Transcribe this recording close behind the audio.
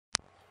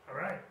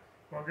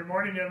Well, good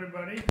morning,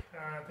 everybody.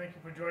 Thank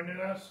you for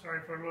joining us. Sorry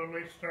for a little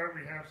late start.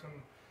 We have some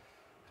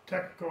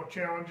technical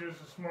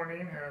challenges this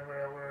morning.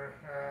 We're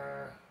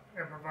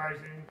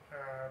improvising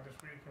this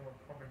week, and we'll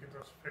probably get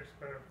those fixed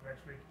better for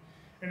next week.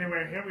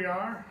 Anyway, here we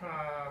are.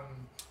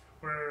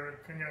 We're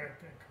going to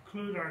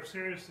conclude our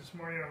series this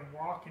morning on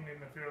walking in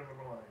the fear of the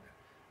Lord.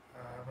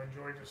 I've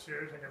enjoyed this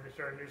series. I'm going to be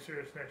starting a new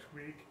series next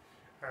week.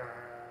 I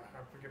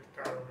forget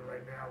the title of it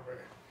right now,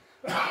 but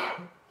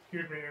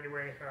excuse me.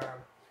 Anyway.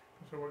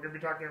 So we're going to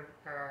be talking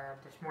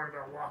this morning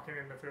about walking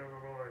in the fear of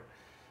the Lord.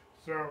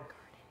 So,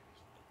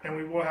 and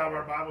we will have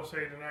our Bible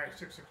study tonight at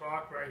 6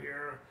 o'clock right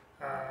here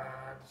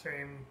at the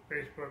same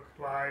Facebook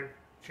Live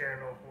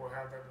channel. We'll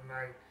have that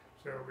tonight.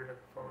 So we're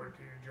looking forward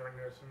to you joining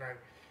us tonight.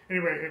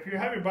 Anyway, if you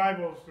have your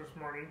Bibles this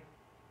morning,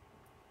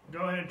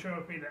 go ahead and turn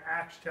with me to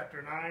Acts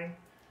chapter 9.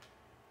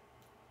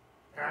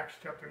 Acts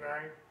chapter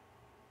 9.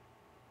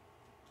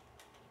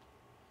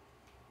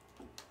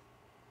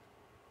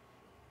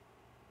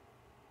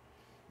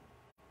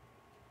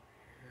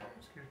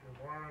 Excuse me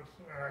once.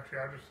 Actually,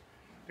 I'll just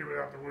do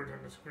without the words on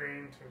the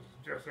screen since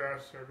it's just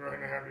us. So go ahead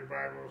and have your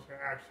Bibles.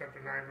 Acts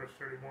chapter 9, verse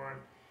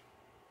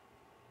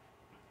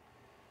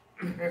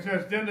 31. It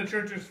says, Then the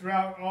churches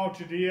throughout all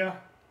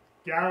Judea,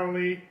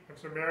 Galilee, and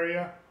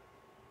Samaria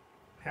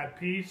had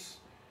peace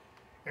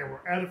and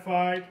were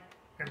edified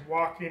and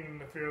walking in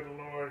the fear of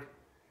the Lord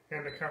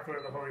and the comfort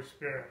of the Holy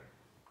Spirit.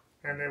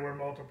 And they were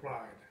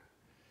multiplied.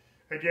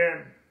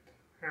 Again,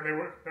 and they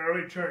were the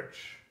early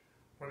church.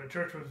 When the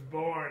church was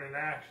born in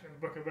Acts, in the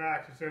book of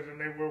Acts, it says,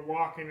 and they were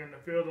walking in the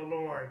fear of the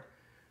Lord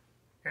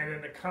and in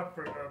the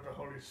comfort of the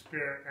Holy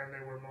Spirit, and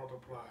they were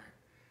multiplied.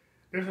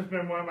 This has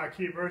been one of my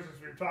key verses.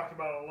 We've talked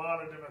about a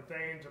lot of different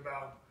things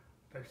about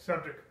the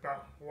subject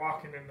about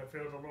walking in the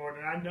fear of the Lord.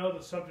 And I know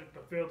the subject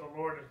of the fear of the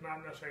Lord is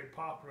not necessarily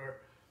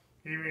popular,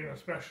 even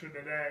especially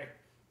today.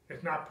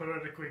 It's not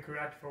politically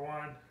correct for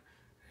one,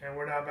 and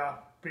we're not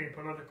about being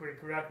politically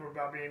correct. We're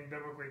about being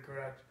biblically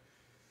correct.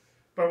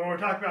 But when we're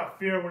talking about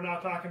fear, we're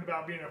not talking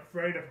about being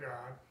afraid of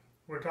God.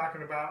 We're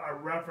talking about a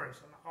reverence,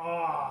 an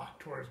awe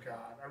towards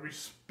God, a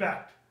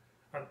respect,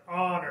 an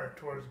honor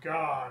towards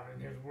God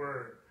and His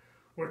Word.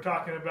 We're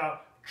talking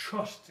about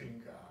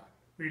trusting God,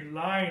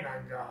 relying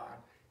on God,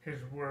 His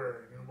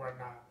Word, and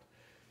whatnot.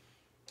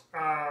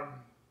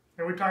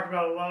 And we talked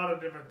about a lot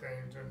of different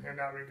things in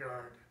that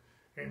regard,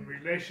 in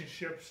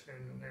relationships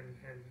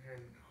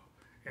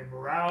and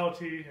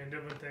morality and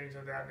different things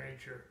of that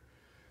nature.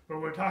 But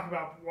we're talking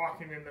about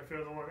walking in the fear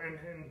of the Lord. And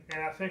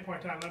I think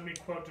one time, let me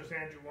quote just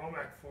Andrew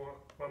Womack for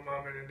one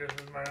moment, and this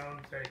is my own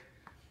thing.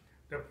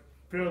 The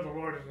fear of the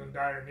Lord is in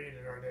dire need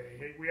in our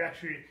day. We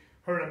actually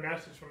heard a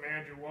message from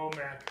Andrew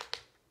Womack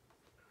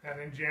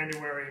in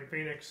January in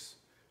Phoenix,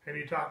 and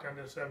he talked on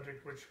this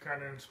subject, which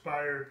kind of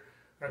inspired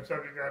a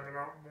subject I've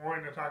been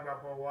wanting to talk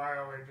about for a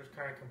while, and just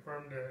kind of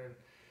confirmed it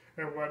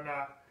and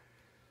whatnot.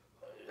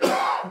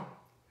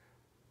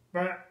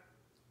 But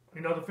you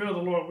know, the fear of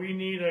the Lord, we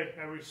need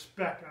a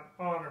respect and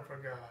honor for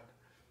God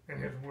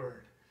and His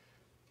Word.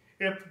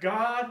 If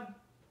God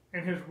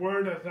and His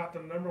Word is not the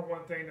number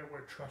one thing that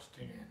we're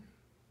trusting in,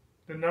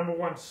 the number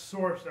one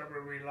source that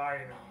we're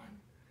relying on,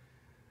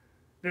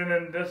 then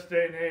in this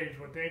day and age,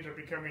 when things are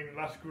becoming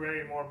less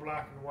gray and more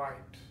black and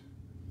white,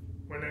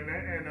 when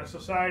in a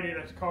society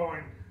that's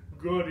calling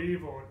good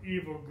evil and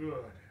evil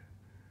good,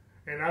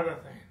 and other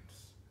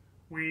things,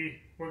 we're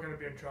going to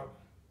be in trouble.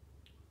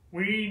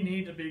 We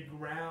need to be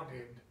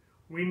grounded.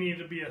 We need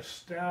to be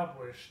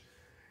established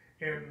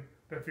in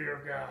the fear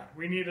of God.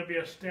 We need to be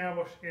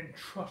established in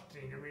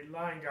trusting and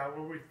relying on God,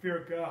 where we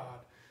fear God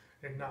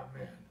and not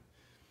man.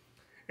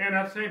 And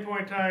at the same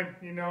point in time,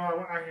 you know,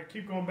 I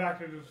keep going back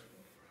to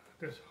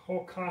this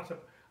whole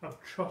concept of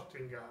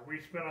trusting God.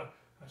 We spent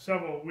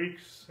several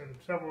weeks and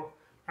several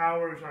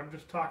hours on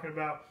just talking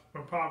about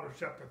from Proverbs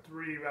chapter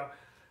 3 about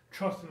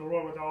trusting the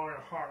Lord with all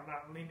your heart,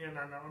 not leaning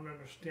on our own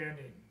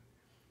understanding.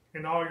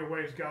 In all your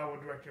ways, God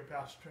will direct your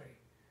path straight.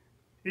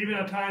 Even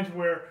at times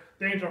where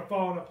things are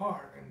falling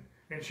apart.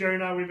 And Sherry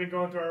and I, we've been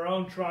going through our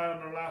own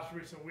trial in the last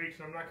recent weeks,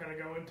 and I'm not going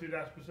to go into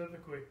that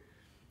specifically.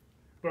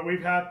 But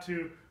we've had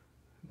to,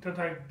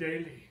 sometimes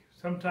daily,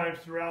 sometimes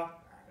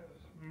throughout,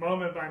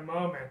 moment by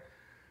moment,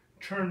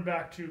 turn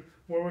back to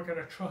where we're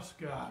going to trust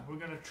God. We're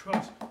going to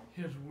trust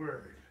His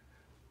Word.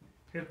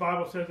 His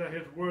Bible says that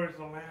His Word is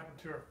a lamp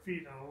unto our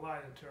feet and a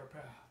light unto our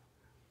path.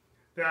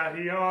 That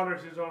He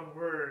honors His own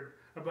Word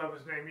above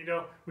His name. You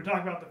know, we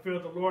talk about the fear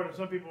of the Lord, and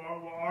some people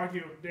will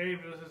argue with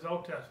David, this is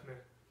Old Testament.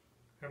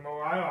 And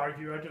while I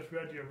argue, I just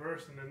read you a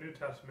verse in the New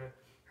Testament,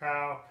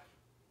 how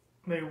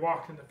they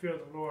walked in the fear of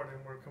the Lord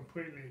and were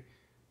completely,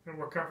 and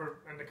were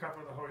covered, and the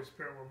comfort of the Holy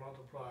Spirit were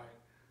multiplied.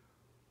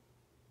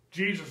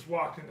 Jesus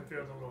walked in the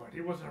fear of the Lord.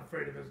 He wasn't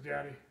afraid of His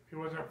daddy. He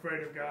wasn't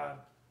afraid of God,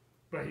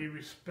 but He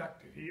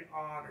respected, He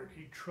honored,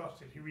 He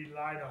trusted, He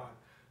relied on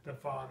the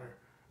Father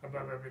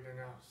above everything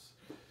else.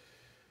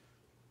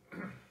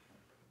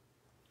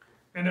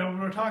 And then when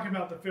we're talking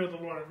about the fear of the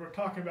Lord, we're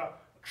talking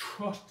about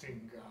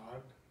trusting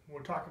God,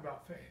 we're talking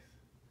about faith.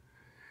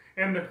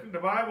 And the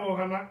Bible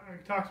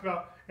talks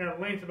about at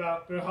length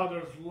about how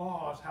there's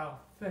laws, how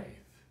faith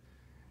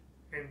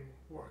and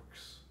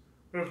works.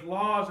 There's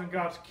laws in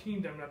God's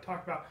kingdom that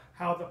talk about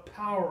how the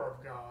power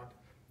of God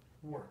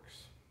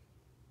works.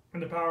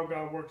 And the power of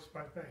God works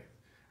by faith,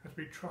 as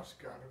we trust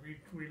God, as we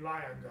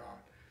rely on God.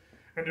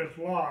 And there's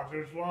laws.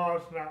 There's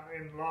laws,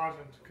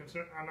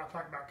 I'm not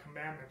talking about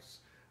commandments.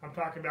 I'm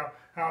talking about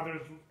how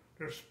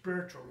there's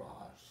spiritual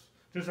laws.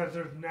 Just as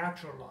there's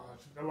natural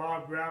laws, the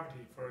law of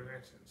gravity, for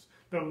instance,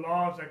 the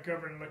laws that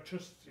govern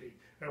electricity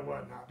and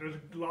whatnot. There's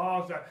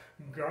laws that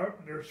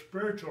there's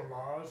spiritual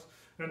laws,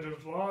 and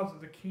there's laws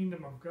of the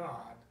kingdom of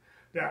God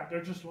that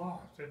they're just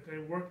laws. That they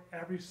work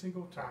every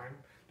single time.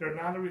 They're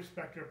not a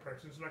respecter of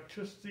persons.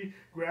 Electricity,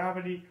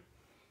 gravity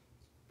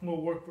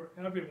will work for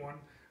everyone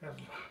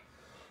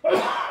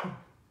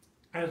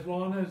as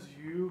long as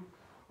you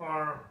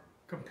are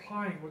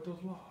complying with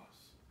those laws.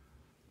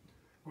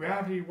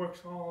 Gravity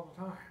works all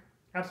the time.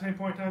 At the same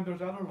point in time,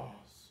 there's other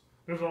laws.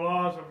 There's the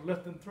laws of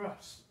lift and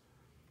thrust.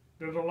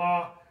 There's a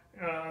law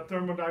of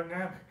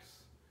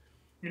thermodynamics.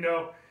 You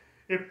know,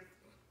 if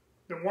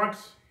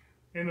once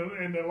in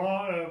the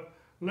law of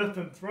lift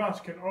and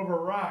thrust can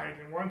override,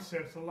 in one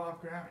sense, the law of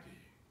gravity.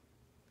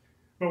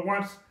 But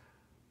once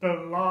the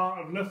law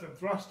of lift and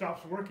thrust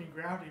stops working,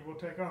 gravity will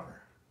take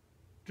over.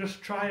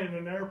 Just try it in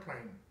an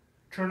airplane.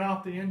 Turn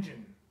off the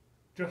engine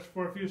just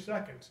for a few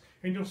seconds,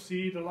 and you'll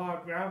see the law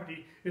of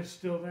gravity is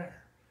still there.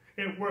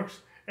 It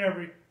works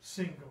every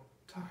single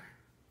time.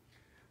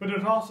 But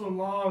there's also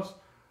laws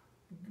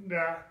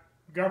that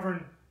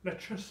govern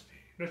electricity.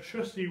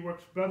 Electricity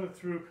works better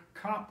through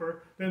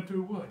copper than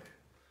through wood.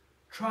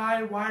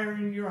 Try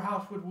wiring your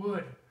house with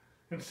wood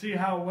and see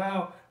how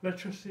well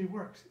electricity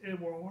works. It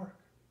won't work.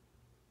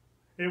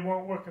 It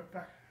won't work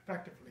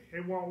effectively.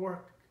 It won't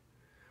work.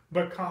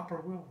 But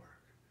copper will work.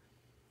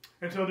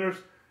 And so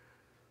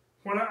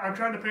I'm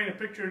trying to paint a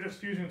picture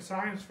just using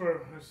science for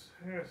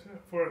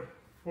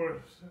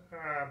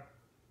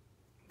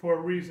a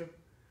reason.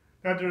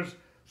 That there's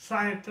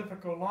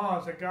scientific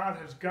laws that God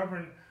has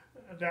governed,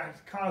 that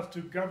has caused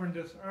to govern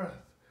this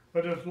earth.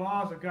 But there's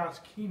laws of God's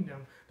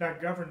kingdom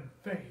that govern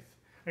faith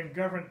and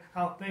govern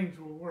how things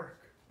will work.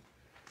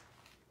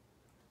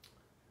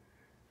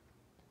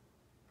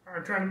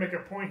 I'm trying to make a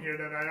point here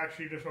that I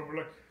actually just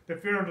overlooked. The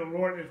fear of the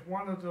Lord is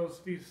one of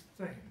these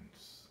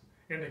things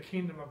in the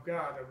kingdom of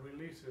God that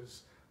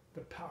releases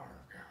the power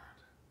of God.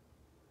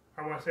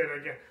 I want to say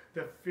that again.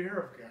 The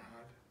fear of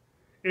God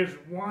is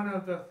one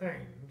of the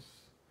things,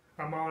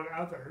 among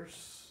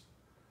others,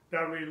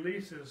 that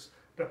releases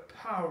the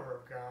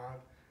power of God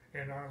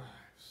in our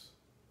lives.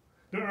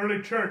 The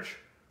early church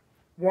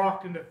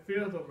walked in the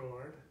fear of the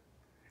Lord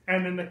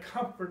and in the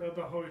comfort of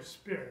the Holy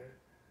Spirit,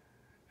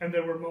 and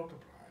they were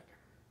multiplied.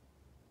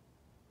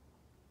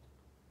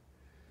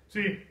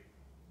 See,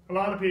 a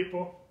lot of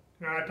people,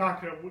 and I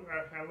talked at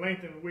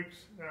length a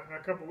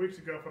couple of weeks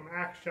ago from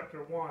Acts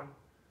chapter 1,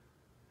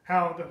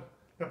 how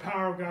the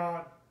power of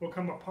God will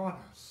come upon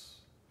us,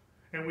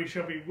 and we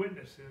shall be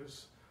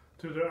witnesses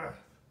to the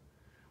earth.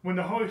 When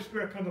the Holy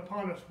Spirit comes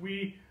upon us,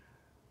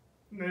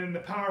 and the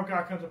power of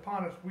God comes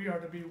upon us, we are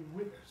to be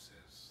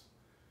witnesses.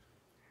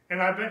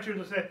 And I venture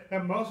to say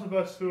that most of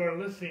us who are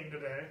listening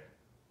today,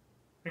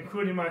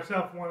 including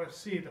myself, want to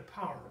see the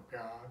power of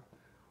God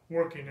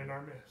working in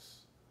our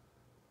midst.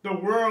 The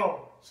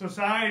world,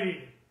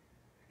 society,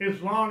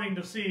 is longing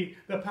to see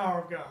the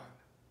power of God.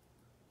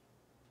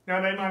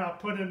 Now, they might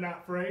not put it in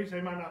that phrase, they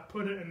might not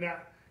put it in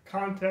that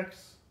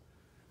context,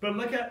 but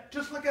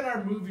just look at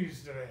our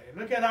movies today.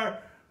 Look at our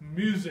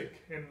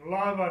music and a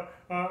lot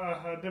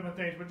of different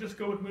things, but just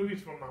go with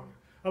movies for a moment.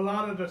 A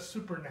lot of the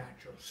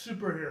supernatural,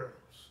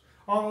 superheroes,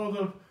 all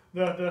of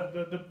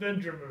the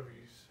Avenger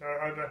movies,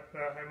 am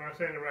I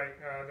saying it right?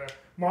 The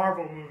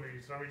Marvel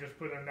movies, let me just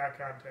put it in that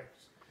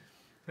context,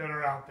 that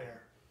are out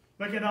there.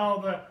 Look at all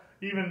the,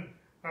 even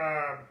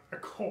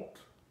occult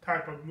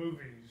type of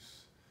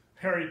movies,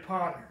 Harry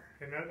Potter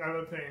and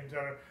other things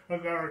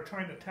that are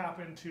trying to tap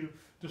into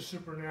the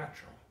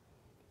supernatural.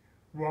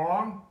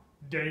 Wrong,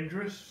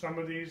 dangerous, some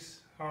of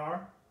these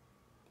are,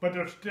 but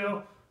there's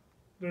still,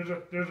 there's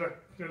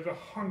a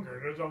hunger,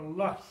 there's a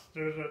lust,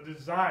 there's a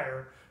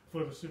desire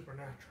for the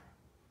supernatural.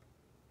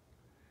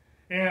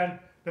 And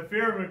the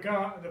fear of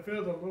God, the fear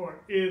of the Lord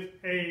is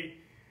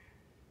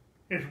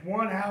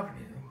one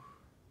avenue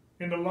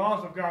in the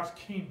laws of God's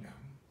kingdom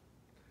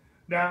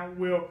that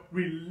will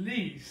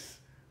release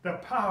the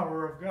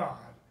power of God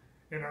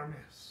in our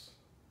midst.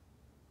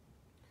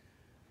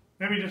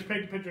 Let me just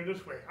paint the picture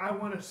this way. I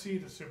want to see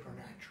the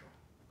supernatural.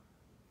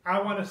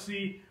 I want to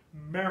see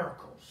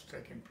miracles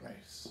taking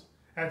place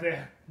as they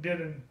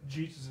did in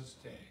Jesus'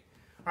 day.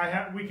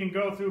 We can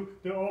go through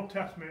the Old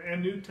Testament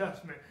and New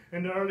Testament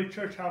and the early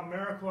church, how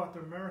miracle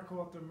after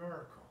miracle after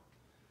miracle.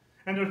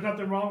 And there's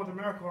nothing wrong with a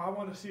miracle. I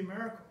want to see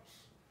miracles.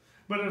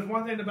 But there's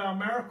one thing about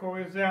miracle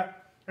is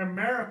that a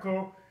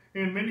miracle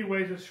in many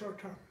ways is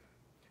short-term.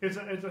 It's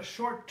a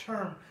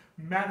short-term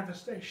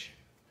manifestation.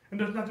 And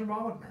there's nothing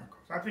wrong with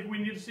miracles. I think we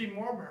need to see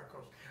more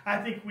miracles. I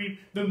think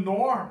the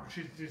norm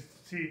should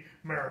just see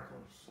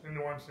miracles in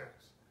one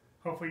sense.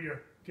 Hopefully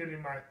you're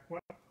getting my, I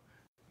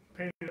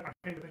painted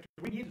the picture.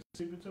 We need to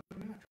see the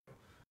supernatural.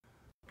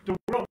 The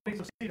world needs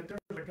to see that there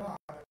is a God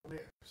that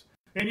lives.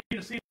 They need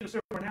to see the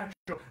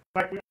supernatural,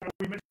 like we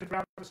mentioned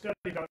throughout the study,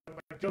 like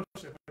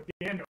Joseph,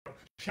 Daniel,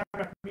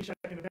 Shadrach, Meshach,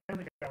 and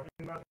Abednego,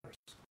 and others.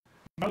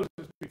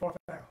 Moses before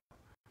Pharaoh,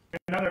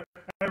 and other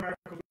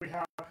miracles we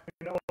have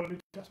in the Old and New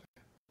Testament.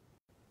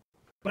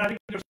 But I think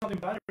there's something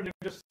better than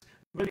just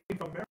living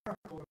from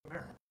miracle to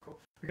miracle.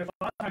 Because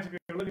a lot of times if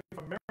you're living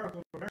from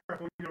miracle to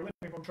miracle, you're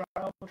living from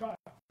trial to trial.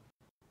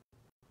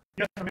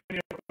 Yes, many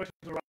of the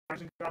questions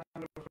arising, God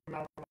delivers from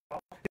out of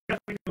all. Yes,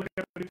 we can look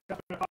at the New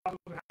Testament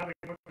apostles and how they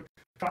went through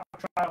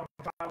trial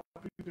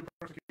through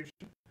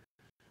persecution.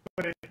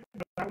 But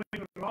I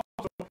believe it's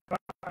also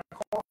a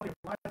quality of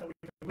life that we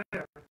can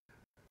live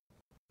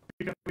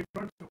because we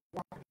learn to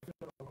walk in the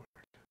will of the Lord.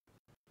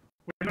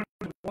 We learn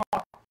to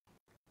walk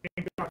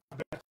in God's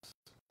best.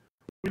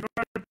 We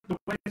learn the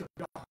ways of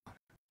God.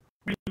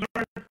 We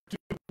learn to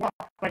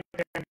walk like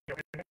Daniel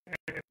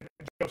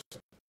and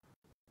Joseph.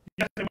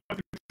 Yes, they went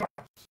through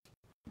trials,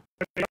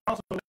 but they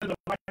also lived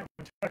a life of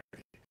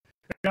integrity.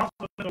 They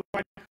also lived a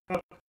life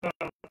of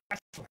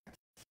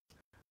excellence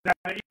that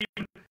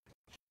even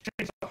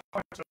changed the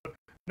hearts of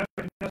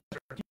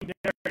Nebuchadnezzar, King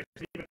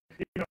Darius,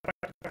 even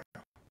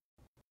Pharaoh.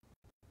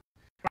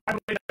 I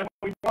believe that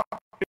when we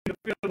walk in the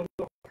field of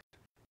the Lord,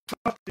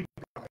 trusting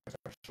God as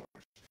our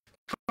source,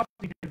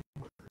 trusting His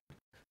word,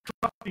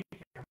 trusting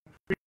Him,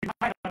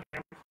 relying on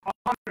Him,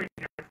 honoring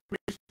Him,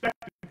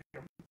 respecting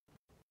Him,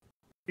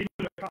 even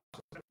if it costs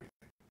us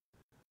everything,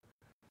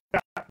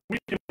 that we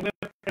can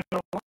live in the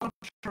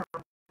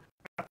long-term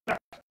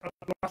effect of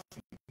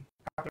blessing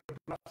after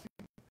blessing,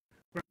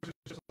 versus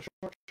just a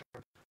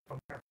short-term of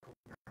miracle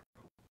to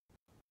miracle.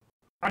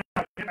 And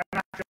actually,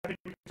 I think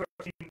we can start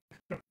seeing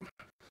the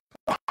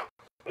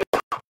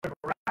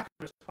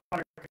miraculous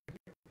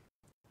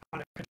on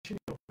a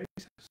continual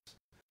basis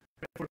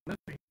if we're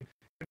living in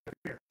the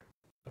fear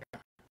of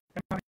God.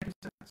 Am I making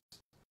sense?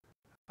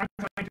 I'm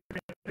trying to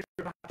paint a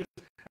picture not just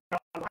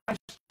a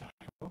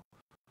lifestyle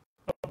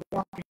of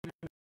walking in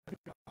the fear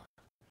of God,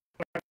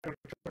 but I go to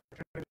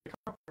church and the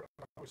comfort of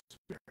the Holy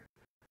Spirit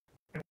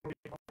and we're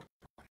being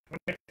multiplied. When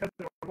they said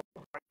they were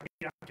multiplied, we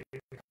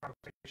activated the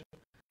conversation,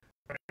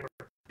 but they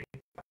were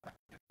being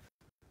effective.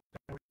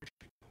 They were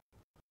reaching people.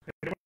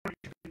 They weren't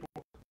reaching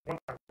people one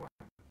by one.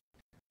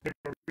 They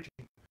were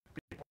reaching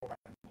people by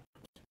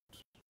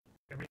multitudes.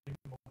 They were being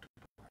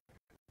multiplied.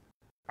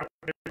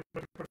 They were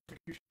the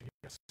persecution,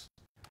 yes,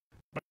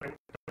 but they were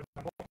the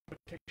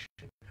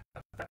multiplication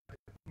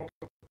effective.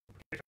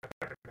 Multiplication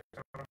effective.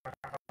 I don't know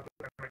how to put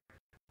that right.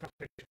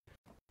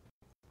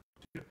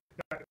 They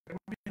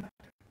were being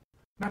effective.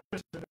 Not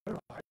just in their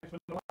lives, but in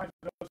the lives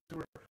of those who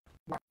were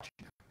watching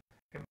them.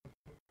 And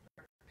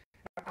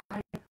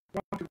I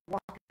want to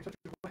walk in such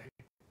a way.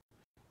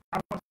 I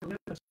want to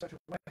live in such a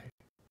way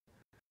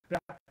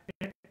that not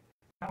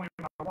only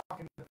am I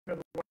walking in the field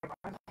of the Lord in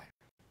my life,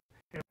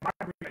 in my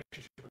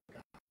relationship with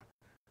God,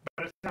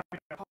 but it's having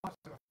a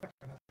positive effect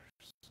on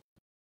others.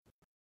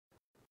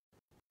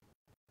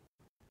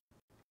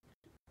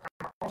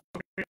 I'm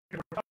also we're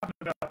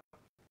talking about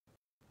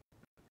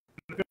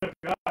the field of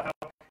God,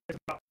 how it's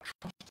about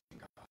trusting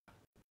God.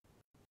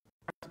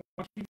 That's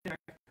one key thing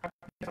I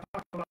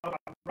talk a lot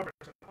about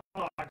reverence and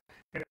awe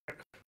and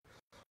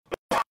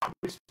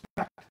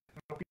respect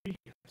and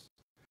obedience.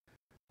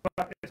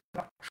 But it's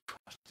about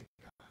trusting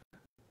God.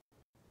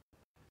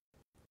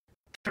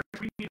 Church,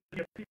 we need to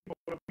get people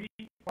that we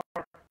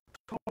are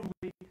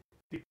totally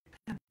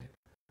dependent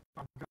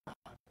on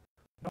God.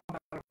 No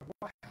matter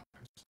what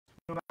happens,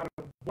 no matter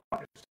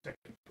what is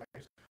taking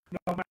place, no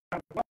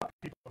matter what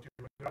people do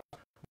with us,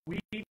 we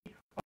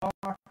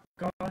are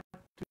going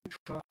to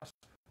trust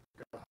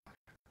God.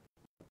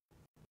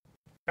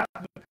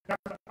 That's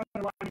the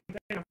underlying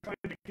thing I'm trying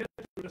to get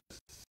through this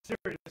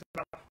series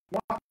about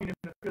walking in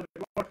the field of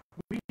the Lord.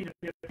 We need to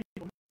be a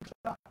people who trust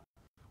God.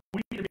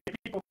 We need to be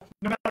people,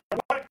 no matter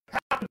what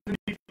happens in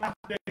these last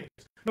days,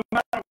 no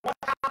matter what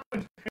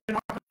happens in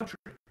our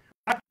country.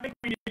 I think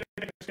we need to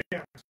take a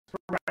stand for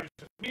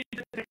righteousness. We need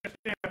to take a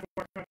stand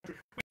for our country.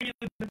 We need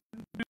to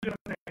do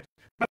different things.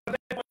 But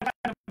no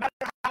matter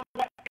how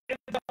what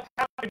ends up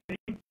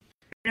happening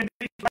in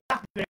these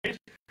last days,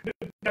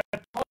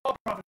 that Paul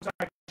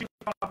prophesied, Jesus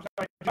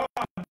prophesied, John,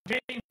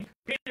 James,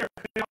 Peter,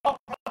 they all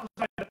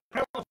prophesied that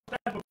perilous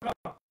times will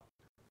come.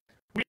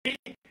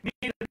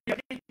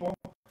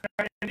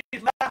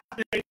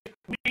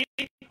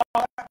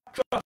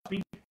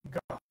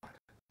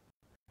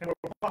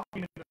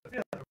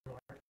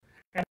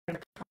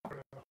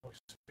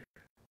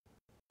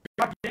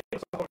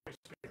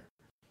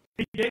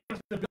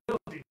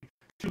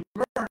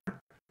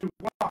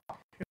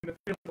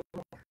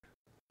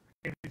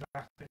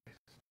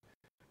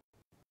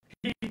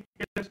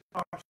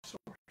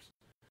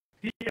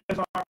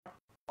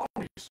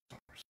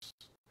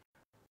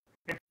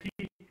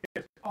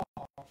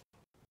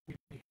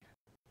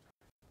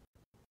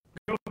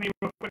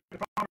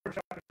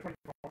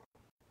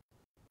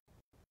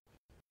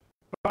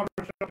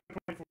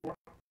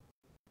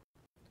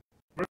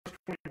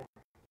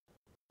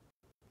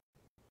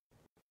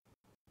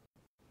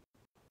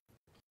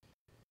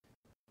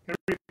 It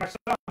reads, my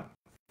son,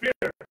 fear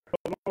the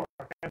Lord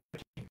and the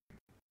king.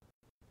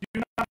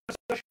 Do not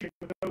associate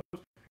with those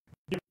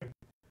given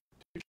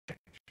to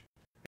change.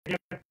 Again,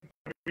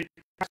 it reads,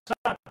 my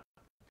son,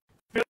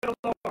 fear the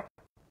Lord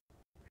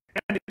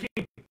and the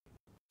king,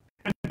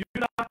 and do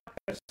not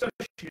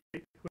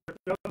associate with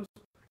those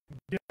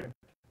given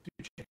to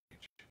change.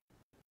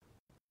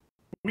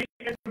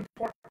 It's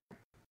important.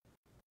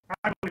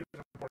 I believe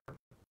it's important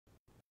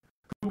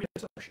who we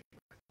associate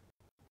with.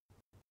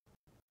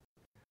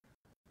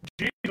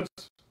 Jesus,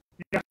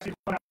 yes, he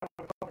went out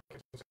with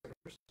publicans and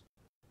sinners.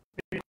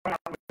 He went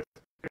out with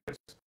his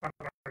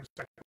unlearned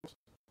disciples.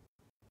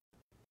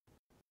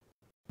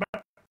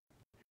 But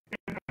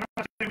I'm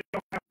not saying we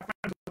don't have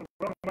friends in the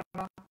world and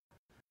whatnot,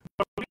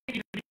 but we need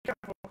to be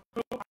careful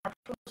who our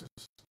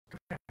closest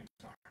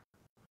companions are.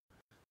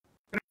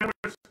 In other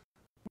words,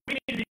 we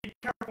need to be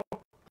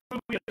careful who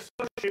we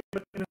associate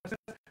with in a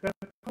sense that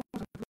who's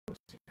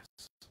influencing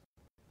us.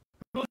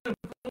 Who's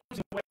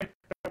influencing the way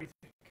that we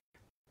think.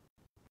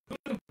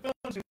 Who's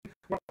influencing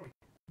what we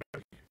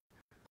believe.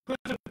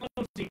 Who's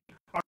influencing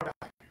our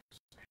values.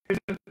 Is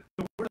it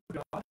the Word of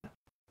God?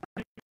 Are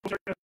people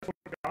sharing the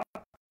Word of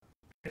God?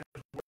 Is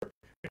His Word?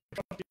 Is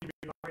trusting to be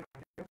relying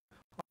on Him?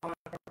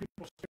 Are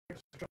people sharing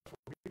the trust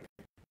what we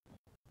believe?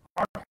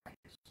 Our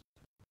values.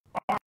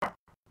 Our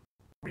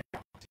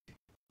reality.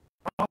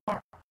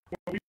 Our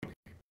what we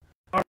believe.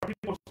 Are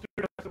people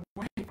steering us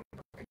away from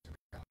the things of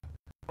God?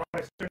 Or are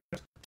they steering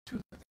us to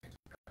the things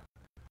of God?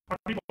 Are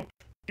people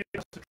getting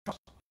us to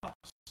trust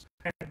us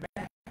and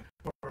man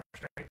for our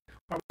strength?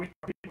 Are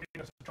people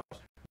getting us to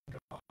trust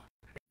God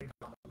and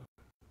God alone?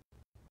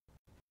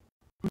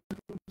 Who's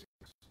influencing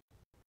us?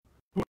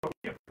 Who are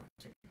we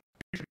influencing?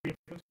 We should be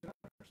influencing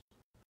others.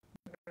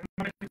 And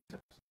that makes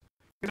sense.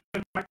 He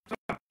said, my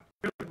son,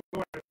 fear the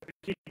Lord and the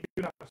king,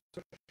 do not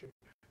associate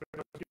with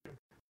those given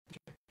to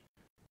change.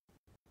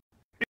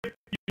 If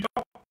you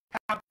don't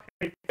have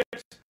a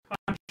fixed,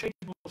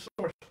 unchangeable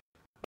source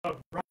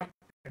of right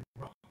and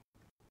wrong,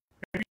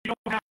 if you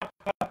don't have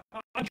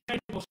an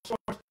unchangeable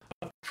source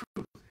of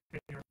truth in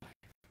your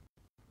life,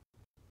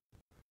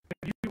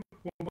 then you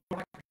will more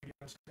likely be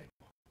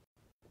unstable.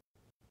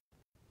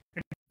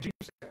 And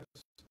Jesus says,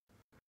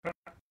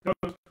 those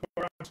who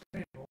are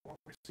unstable won't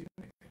receive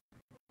anything from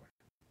the Lord.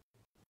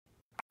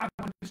 I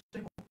want to be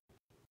stable.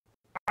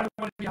 I don't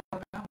want to be out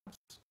of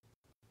balance.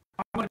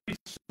 I want to be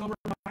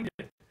sober-minded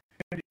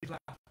in these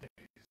last days.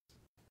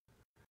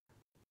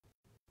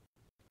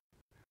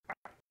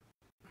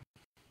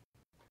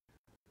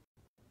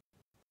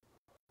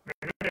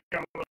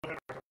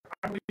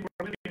 I believe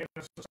we're living in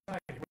a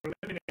society, we're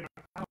living in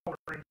an hour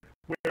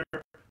where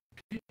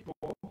people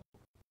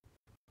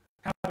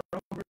have their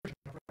own version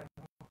of right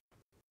and wrong.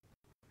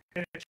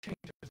 And it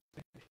changes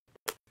daily.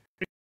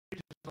 It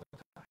changes all the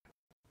time.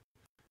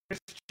 It's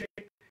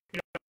changing.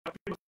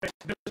 People say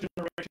this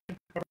generation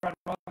of right and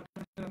wrong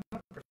and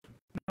another person.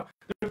 No,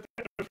 there's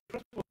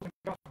principles in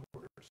God's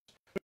words.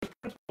 There's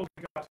principles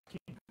in God's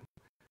kingdom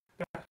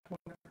that will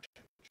never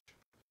change.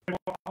 They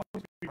will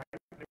always be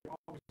right and they will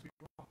always be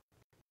wrong.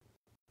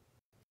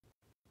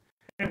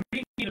 And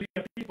we need to be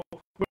a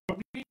people where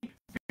we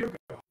fear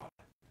God.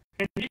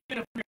 And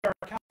even if we are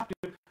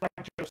captive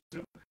like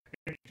Joseph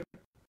in Egypt,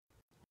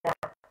 or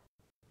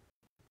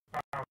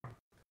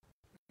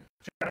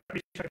Shadrach,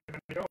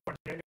 Abednego, or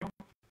Daniel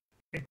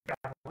in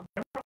Babylon,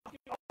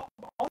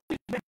 all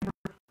these men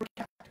were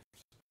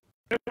captives.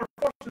 They were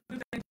forced to do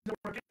things that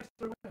were against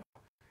their will.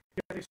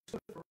 Yet they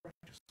stood for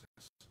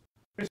righteousness.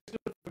 They stood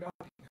for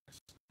godliness.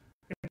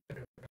 And they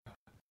did God.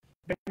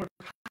 They were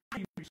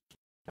highly respected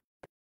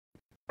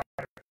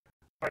by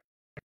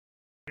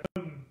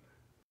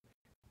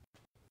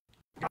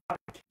God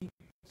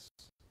kings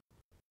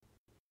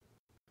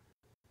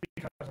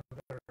because of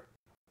their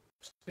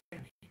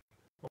standing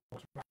what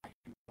was right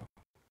and wrong,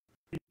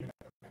 even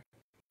at the end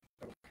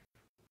of life.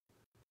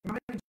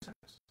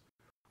 Mindsets.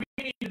 We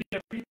need to be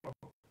a people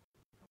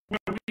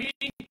where we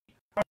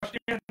are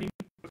standing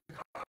with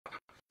God.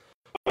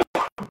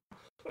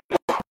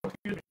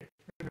 Excuse me,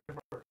 in the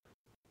word.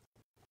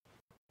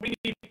 We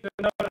need to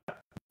know that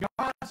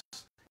God's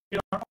is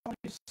our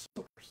only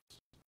source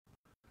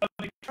of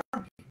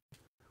determining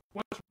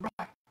what's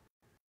right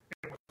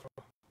and what's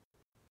wrong.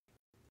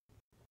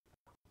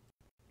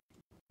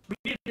 We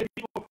need to be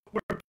people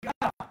where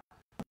God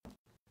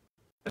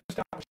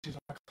establishes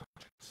our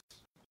conscience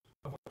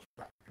of what's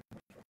right and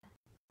what's wrong.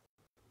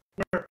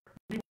 Where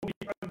we will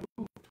be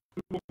unmoved,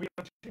 we will be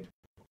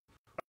unchangeable.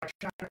 Like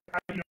Shadrach,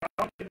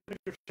 I'll get a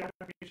picture of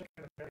Shadrach, Meshach,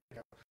 and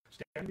Abednego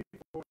standing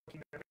before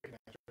King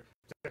Nebuchadnezzar,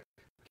 said,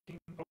 King,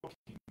 O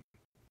King.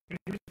 And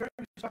he was very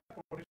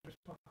respectful in his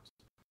response.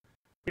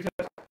 He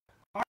says,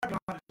 our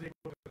God is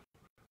able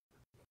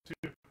to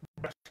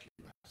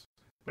rescue us.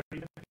 But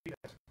even if he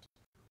doesn't,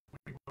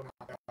 we will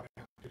not bow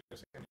down to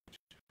this image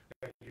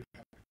that you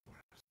have before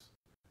us.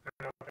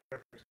 And I'm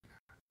paraphrasing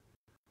that.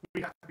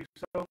 We have to be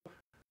so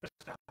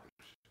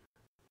established.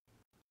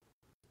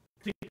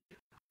 See,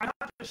 I'm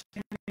not just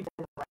standing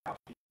for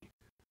morality,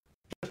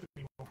 just to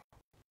be moral.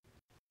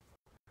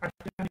 I'm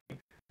standing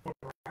for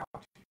morality.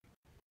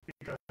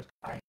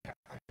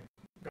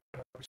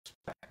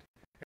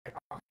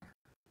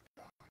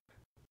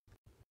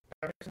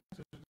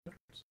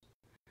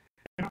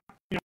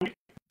 You know,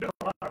 there's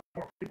a lot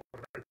more people that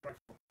are very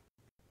prideful.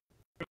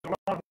 There's a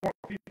lot more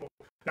people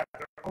that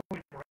their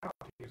only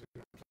morality is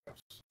in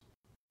themselves.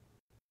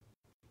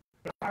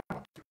 But I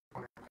want to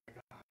honor my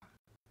God.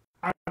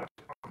 I want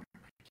to honor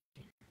my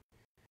King.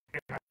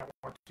 And I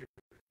want to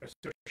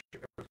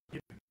associate what was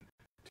given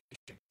to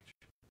change.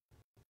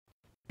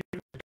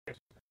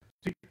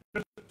 See,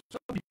 there's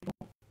some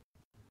people,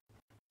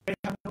 they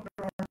have no,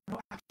 there are no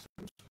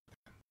absolutes with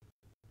them.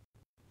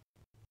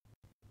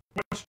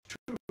 What's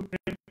true,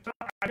 and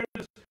I hear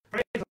this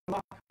phrase a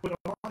lot with a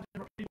lot of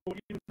different people,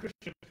 even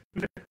Christians, who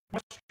say,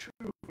 what's true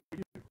for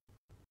you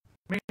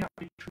may not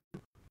be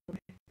true for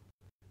me.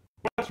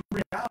 What's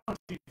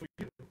reality for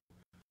you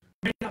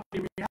may not be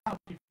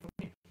reality for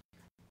me.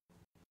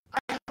 I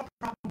have a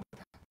problem with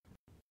that.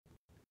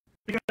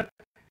 Because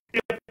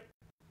if,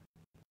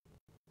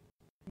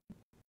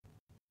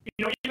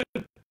 you know,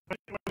 even when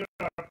Pilate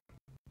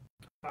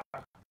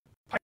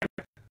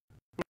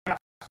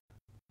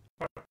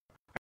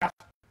asked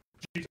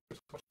Jesus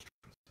what's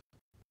truth.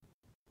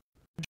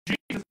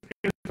 Jesus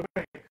is the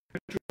way, the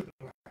truth, and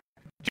the life.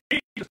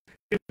 Jesus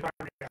is my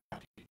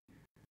reality.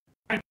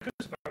 I'm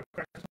crucified with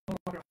Christ. It's no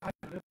longer I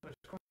who live, but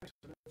it's Christ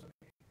who lives in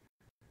me.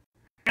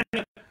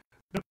 And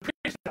the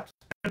precepts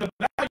and the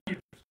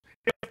values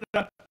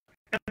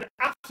and the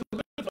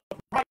absolutes of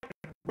right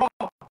and wrong,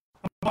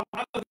 among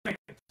other things.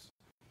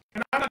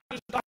 And I'm not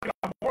just talking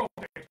about moral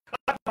things.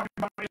 I'm talking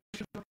about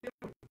issues of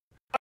human.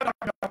 I'm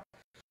talking about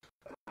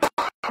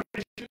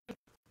issues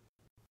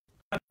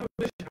of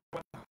religion and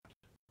whatnot.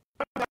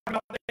 I'm talking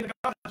about things that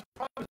God has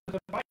promised us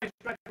by His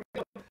stripes for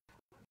healing.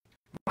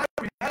 My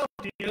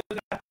reality is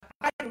that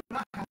I do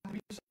not have to be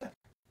sick.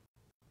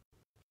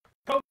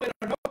 COVID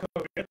or no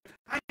COVID,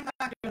 I'm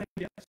not going to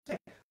get sick.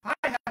 I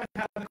haven't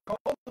had the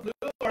cold, the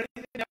flu, or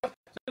anything else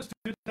since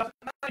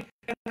 2009,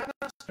 and I'm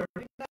not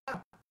starting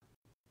now.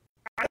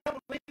 I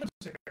don't believe in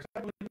sickness. I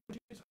believe in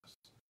Jesus.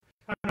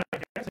 I'm not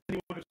against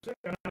anyone who's sick.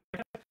 I'm not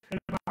against, and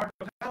my heart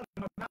goes out,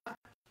 and I'm not.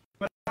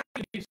 But I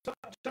can be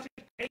such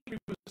angry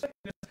with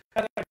sickness,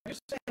 as I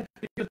just said,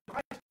 because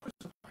Christ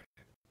crucified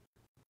it.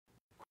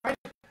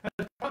 Christ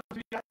has promised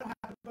me I don't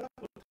have to put up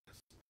with this.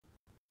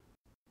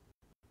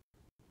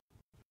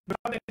 But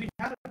all that He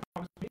hasn't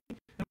promised me,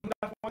 and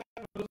that's why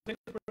those things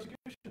of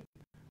persecution.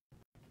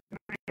 And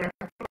anyway,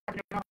 I feel like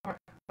getting off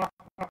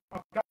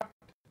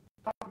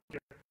topic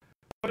here.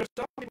 But there's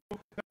some people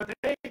that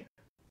they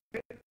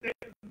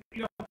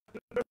you know,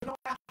 there's no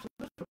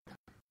absolute for them.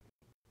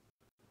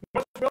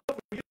 What's real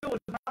for you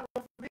is not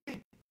real for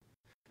me.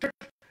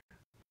 Church,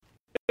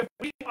 if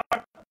we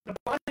are the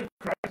body of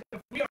Christ,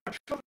 if we are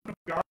children of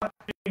God,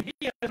 and He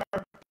is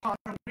our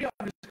Father, we are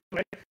His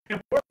clay,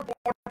 and we're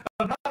born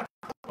of not a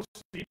corruptible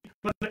seed,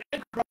 but an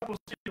incorruptible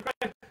seed of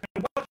Christ.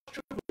 And what's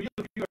true for you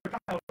if you are a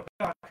child of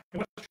God,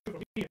 and what's true for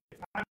me if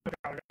I'm a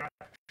child of God,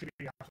 should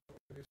be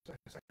absolutely the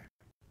same.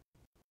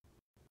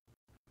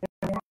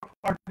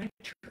 Our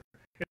nature is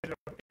an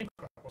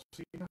incorruptible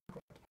seed, not a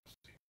corruptible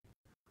seed.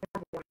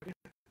 We're born again.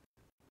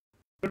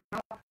 There's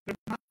not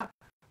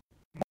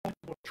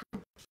multiple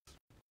truths.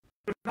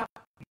 There's not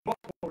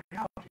multiple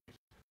realities.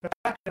 The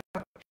fact that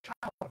I'm a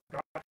child of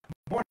God,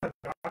 born of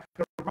God,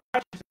 the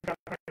righteousness of God,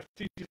 Christ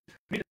Jesus,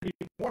 made to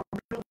be more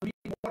real, me,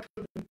 more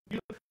true than you,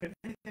 than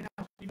anything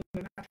else, even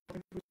the natural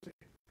things we see.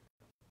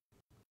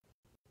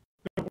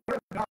 The Word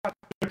of God,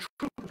 the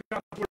truth of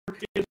God's Word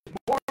is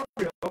more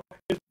real,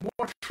 is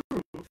more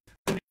true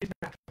than these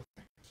natural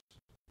things.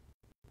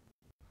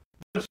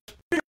 The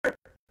Spirit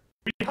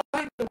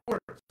behind the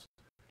words.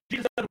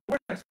 Jesus said, the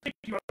words I speak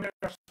to you are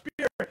their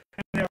spirit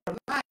and their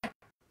life.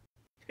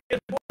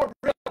 It's more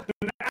real than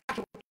the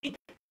actual ink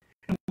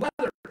and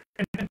leather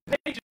and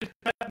pages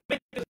that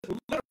make this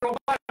literal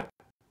Bible.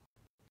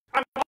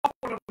 I'm all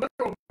for the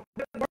literal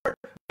written word,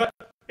 but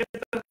it's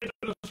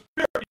the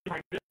spirit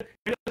behind it.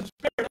 It is the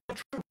spirit of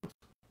truth.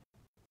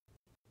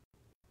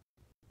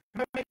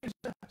 Am I making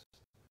sense?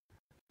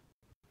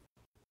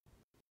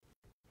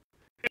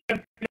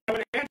 And you know,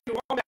 to answer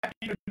all that,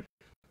 even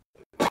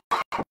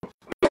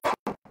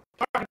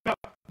talking about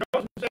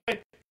those who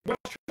say,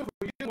 what's true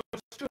for you,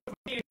 what's true for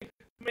me,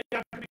 may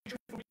not be true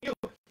for you.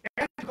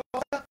 And to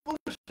call that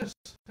foolishness.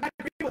 And I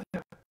agree with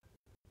him.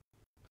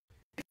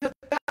 Because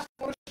that's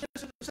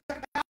foolishness in the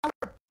second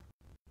hour.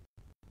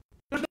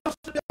 There's no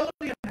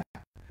stability in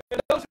that.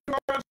 And those who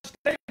are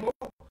unstable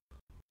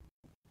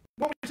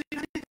won't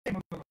receive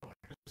anything from the Lord,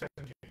 it says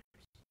in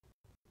James.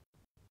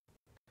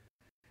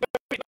 Let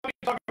me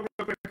talk real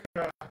quick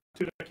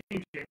to the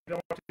King James. I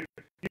want to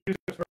use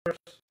this verse,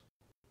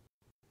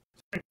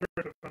 same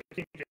verse from the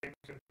King James,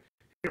 and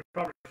here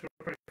Proverbs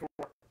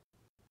 24.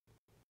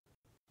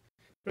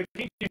 The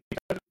King James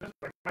says it this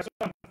way: my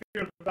son,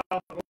 fear the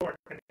Lord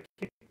and the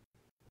King,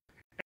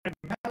 and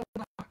meddle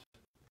not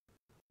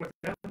with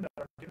them that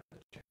are given to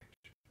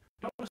change.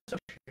 Don't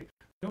associate,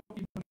 don't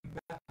even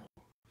meddle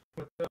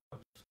with those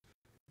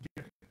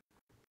given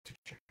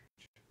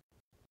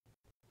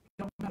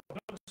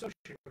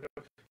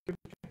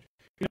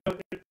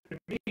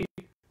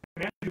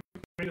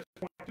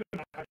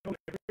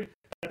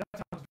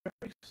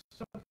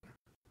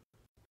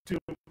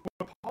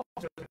But Paul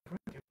says in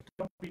Corinthians,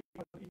 don't be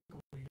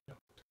unequally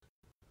yoked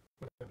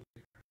with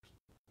unbelievers.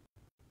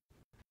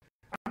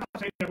 I'm not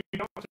saying that we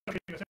don't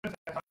associate in a sense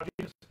that how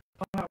Jesus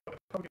hung out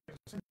with publicans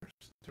and sinners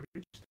to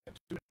reach them,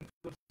 to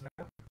influence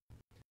them.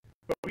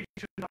 But we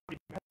should not be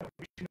meddling,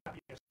 we should not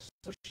be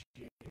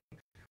associating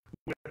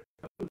with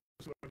those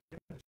who are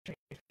given this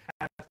change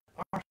as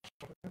our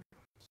source of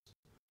influence.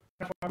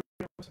 That's why we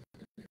don't listen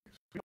to news.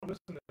 We don't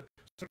listen to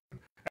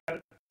certain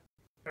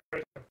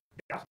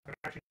gossip and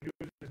actually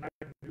news is not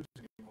even news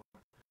anymore.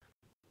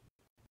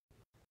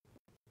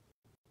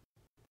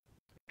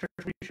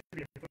 Church, we should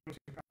be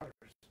influencing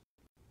others.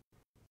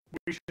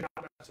 We should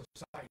not let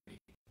society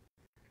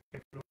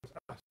influence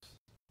us.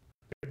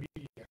 The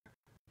media,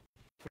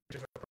 which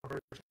is a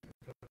perversion,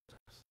 influence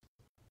us.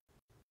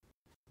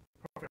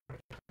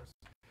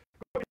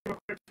 Go real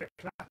quick to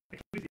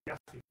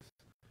Ecclesiastes.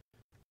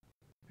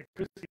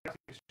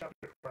 Ecclesiastes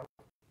chapter 12.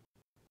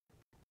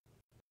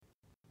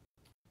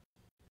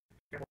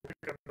 And we'll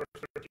pick up verse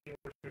 13,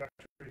 which is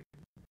actually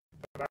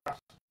the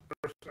last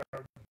verse,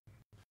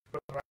 the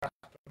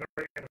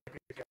very end of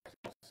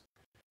Ecclesiastes.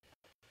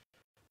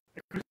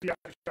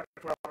 Ecclesiastes chapter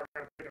 12, we're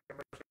going to pick up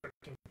verse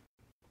 13.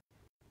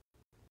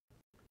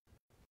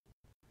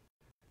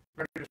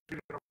 Let me just read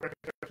it real quick.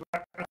 It says,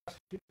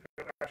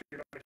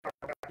 let me talk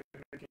about it in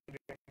the King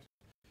James.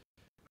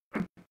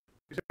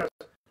 He says,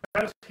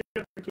 let us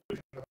hear the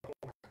conclusion of the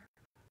whole matter.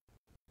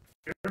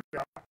 Fear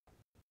God,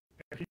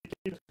 and he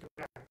keeps his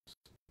commandments.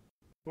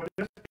 For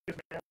this is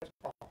man's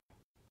all.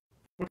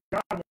 For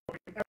God will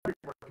bring every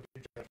work into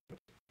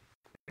judgment,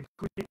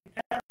 including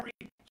every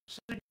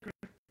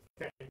secret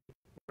thing,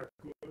 whether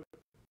good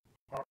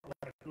or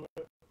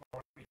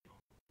evil.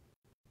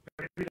 Let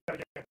me read that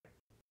again.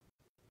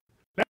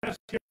 Let us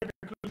hear the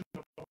conclusion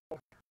of the whole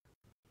matter.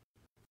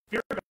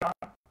 Fear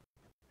God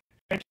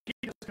and keep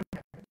his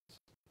commandments.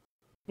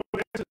 For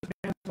this is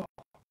man's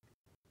all.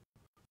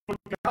 For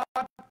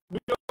God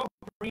will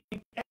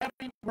bring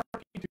every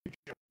work into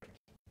judgment,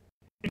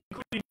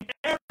 including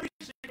every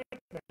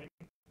secret thing,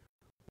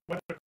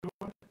 whether good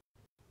or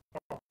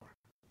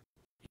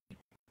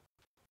evil.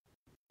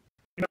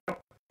 You know,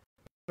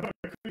 the book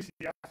of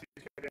Ecclesiastes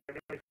is a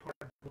really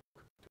hard book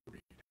to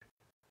read.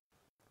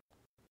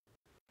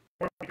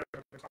 Or because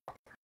of its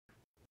author.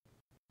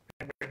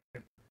 And when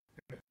in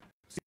the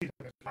season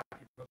of his life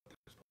he wrote this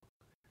book.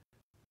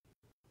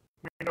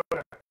 We know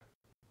that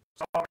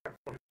Solomon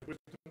for his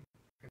wisdom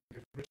and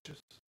his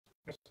riches,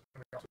 and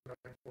we also know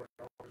him for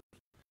all his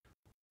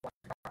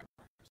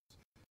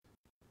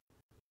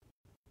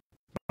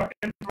but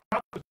in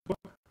throughout this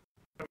book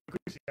of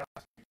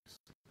Ecclesiastes,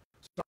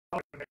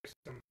 Solomon makes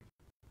some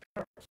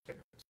terrible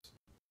statements.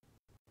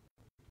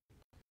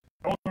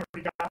 The older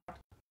he got,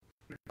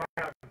 we find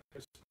out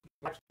his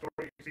life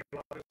story, you see a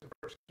lot of this in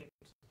First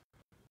Kings.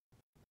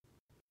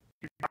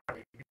 He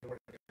finally beat the word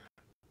of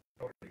God.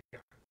 The older he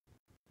got.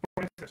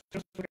 For instance,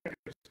 just look at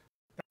his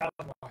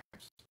 1,000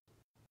 wives.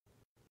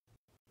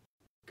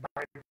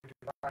 Combined into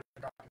the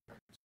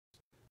documents.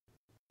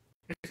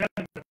 It says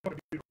in the book of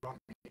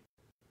Deuteronomy,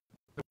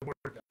 the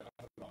word of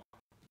the law,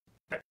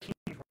 that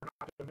kings were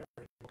not to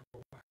marry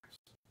multiple wives.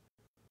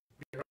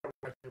 Because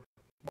otherwise they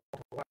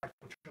multiple wives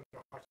would turn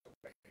their hearts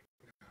away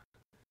from God.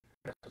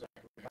 That's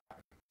exactly what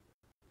happened.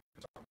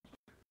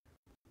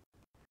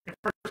 In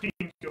First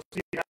Kings, you'll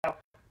see how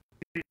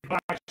the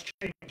advice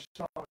changed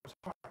Solomon's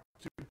heart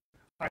to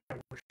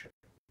idol worship.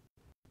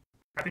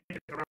 I think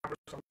it's around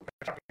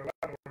chapter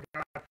 11 when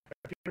God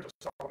appeared to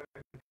Solomon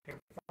and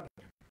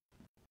confronted him.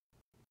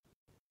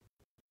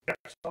 That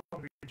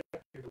Solomon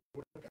rejected the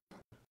word of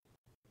God.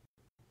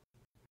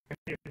 And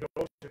he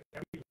indulged in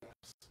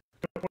emptiness.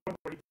 To the point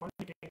where he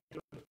finally came to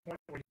the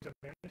point where he said,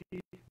 vanity,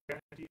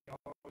 vanity,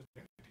 always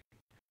vanity.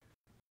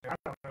 And I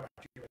don't know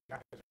about you, but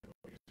that isn't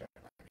what he said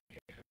about me.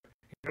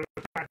 You know,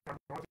 the time I'm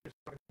going through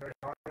something very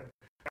hard, and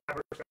that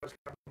verse says,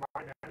 come to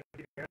mind,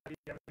 vanity, vanity,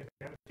 vanity,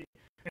 vanity.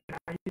 And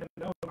I even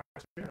know in my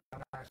spirit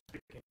I'm not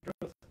speaking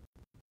truth.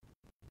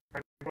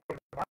 I'm going to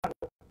the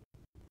Bible.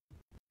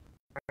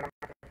 And I'm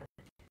not going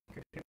to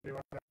continue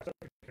on that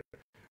subject here.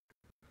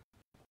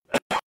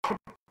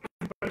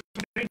 But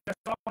it's amazing that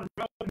Solomon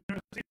wrote in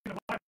the season of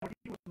life when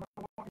he was not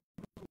walking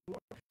with the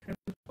Lord in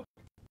this book.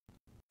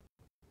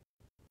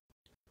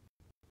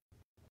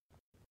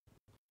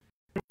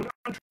 It was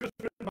untruth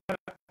written by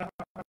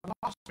a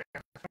lost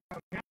man, a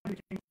man who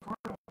became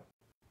carnal.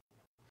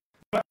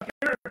 But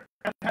here,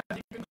 as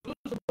he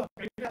concludes the book,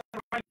 he has to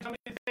write so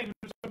many things.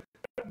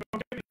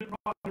 Don't get me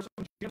wrong, there's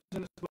some gems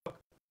in this book.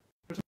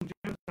 There's some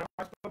gems that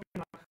I've spoken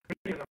on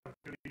many of them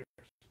through the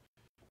years.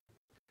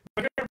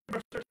 But here in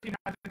verse 13,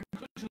 at the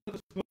conclusion of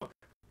this book,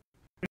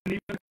 and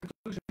even the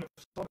conclusion of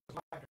Solomon's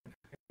life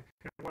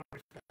in one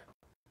respect,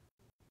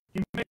 he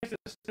makes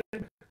this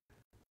statement.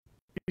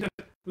 He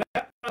says,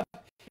 let us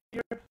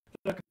hear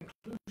the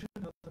conclusion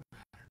of the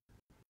matter.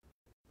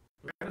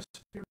 Let us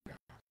fear God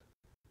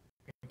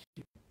and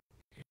keep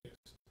his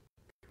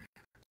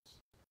commandments.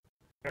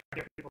 And I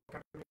get people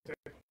come to me and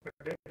say, but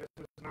David,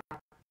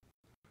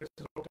 this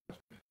is Old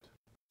Testament.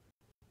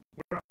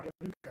 We're not in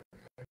the New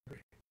Covenant, I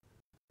agree.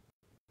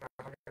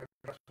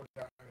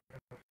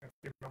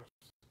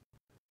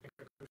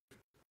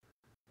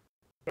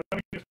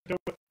 deal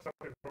with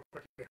something real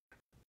quick here.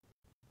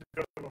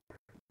 The Lord.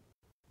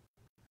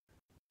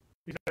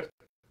 He says,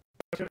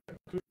 let's get a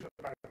conclusion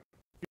about it.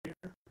 Fear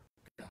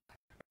God.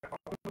 And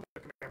all of the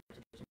commandments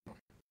of this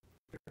morning.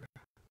 Fear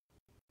God.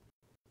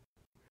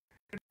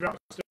 And throughout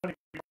the study,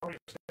 we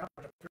already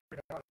established that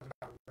fear God is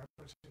about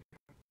reverencing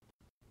Him,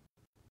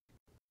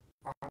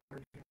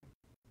 honoring Him,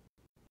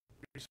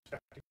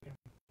 respecting Him,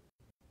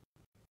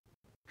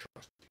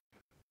 trusting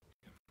Him.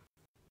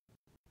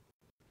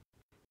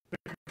 The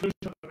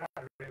conclusion of the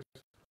matter is,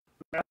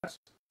 let's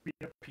be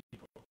a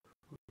people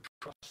who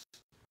trust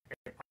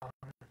and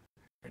honor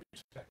and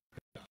respect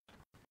God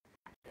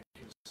and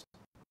His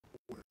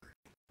word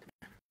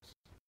commandments.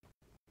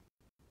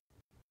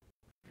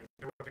 You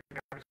know what the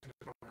commandments in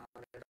this moment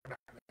are? They're back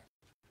to that.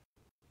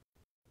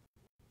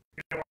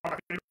 You know, one of my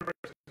favorite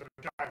verses as a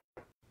child,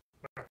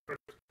 when I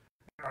first,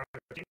 as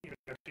a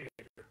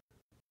teenager,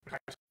 when I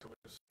school,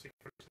 was seek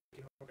first the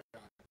kingdom of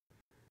God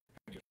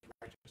and His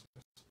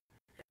righteousness,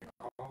 and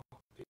all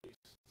these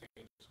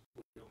things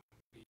will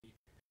be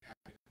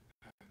added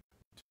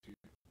unto you.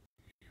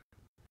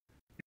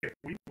 If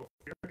we will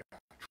fear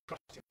God,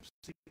 trust Him,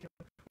 seek Him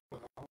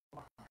with all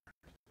our heart,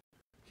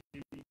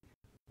 He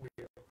will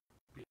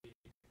be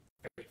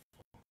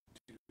faithful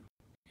to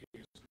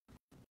His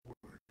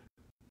word.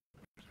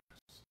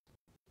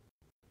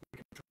 We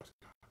can trust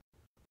God.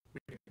 We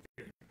can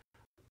fear Him.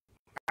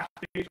 Last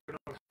days or no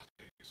last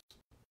days,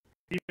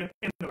 even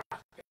in the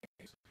last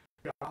days,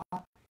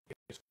 God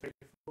is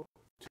faithful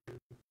to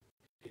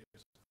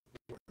His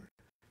word.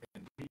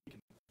 And we can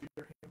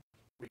fear Him,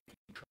 we can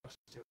trust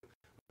Him,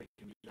 we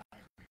can rely on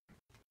Him.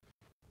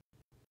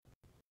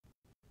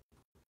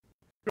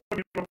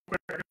 Real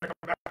quick, I'm going to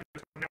come back to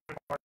this commandment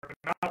part.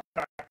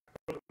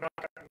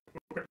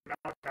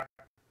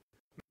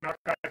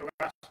 Malachi is the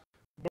last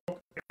book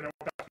in the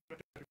Old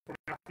Testament before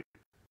Matthew.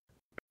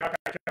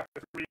 Malachi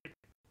chapter 3.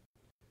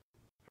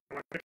 I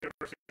want to pick up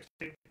verse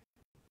 16.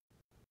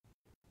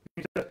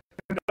 He says,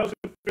 and those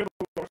who fear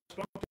the Lord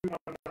spoke to one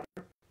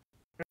another,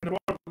 and the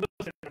Lord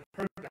listened and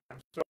heard them.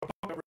 So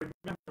whoever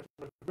remembers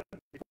was written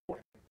before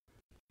Him.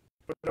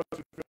 But those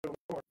who fear the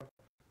Lord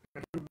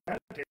and who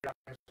meditate on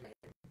His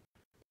name,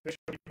 they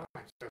shall be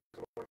mine, says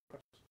the Lord of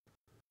hosts.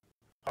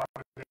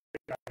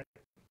 They guide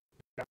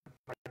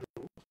my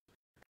rules,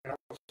 and I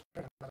will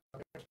spend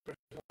another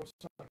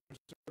Son who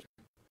serves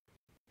Him.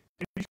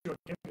 Then He shall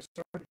again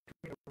discern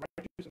between the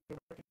righteous and the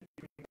wicked,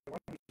 between the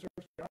one who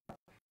serves God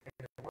and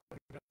the one who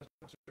does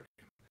not serve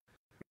Him.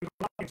 There's a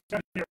lot being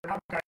said here, and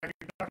I'm kind of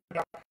talking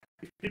about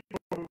these people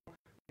who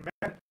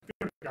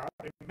fear God,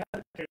 they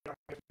meditate on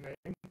His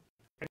name,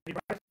 and He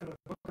writes in the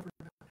book of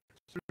remembrance.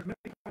 There's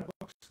many kind of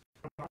books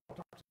the Bible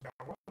talks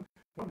about.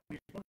 One of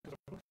these books is a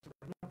book of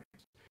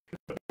remembrance.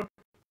 It's the book,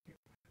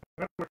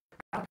 in other words,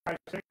 Malachi is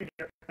saying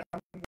here,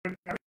 when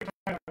every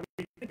time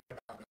we think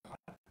about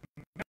God,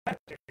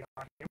 meditate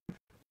on Him,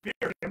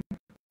 fear Him,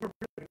 we're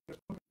reading this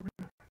book of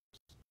remembrance.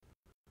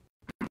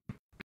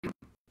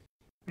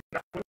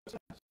 That's what it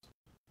says.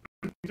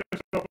 He says,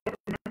 so the book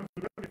of remembrance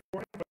is written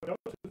before Him, but those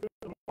who fear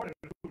the Lord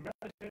and who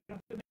meditate on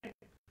His name.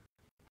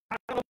 I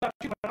don't know about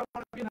you, but I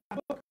want to be in that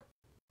book.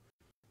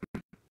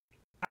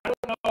 I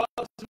don't know what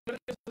else there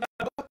is to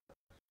that book.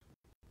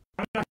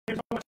 I'm not here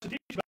so much to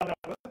teach about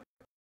that book.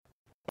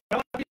 But I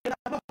want to be in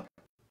that book.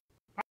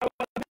 I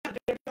want to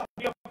meditate on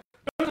that book.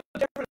 There's a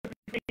difference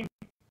between,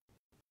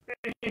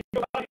 he's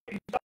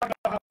talking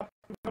about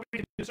how we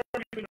can discern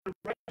between the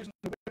righteous and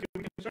the wicked.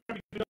 We can discern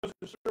between those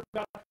who serve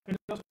God and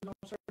those who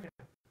don't serve Him.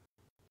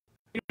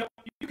 You know,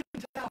 you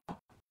can tell.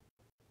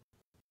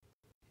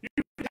 You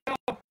can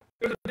tell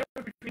there's a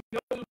difference between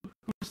those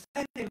who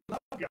say they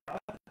love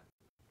God,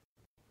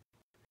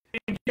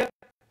 and yet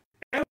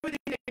everything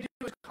they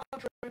do is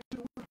contrary to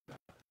the word of God.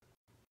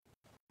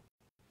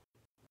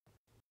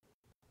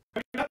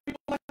 Have you got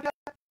people like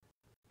that?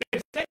 They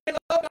say they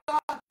love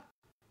God,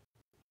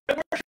 they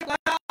worship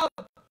loud,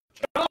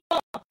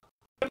 strong,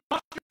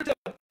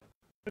 demonstrative,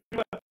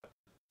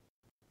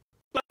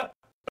 but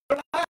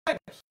their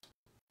lives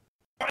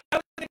are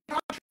everything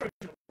contrary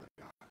to the word of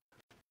God.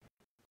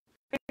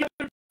 And yet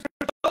there's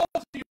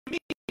those you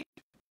meet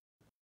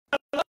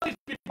that love these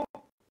people.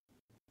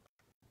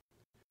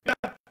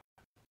 Yeah.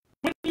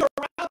 When you're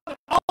around them,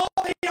 all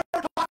they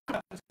ever talk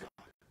about is God.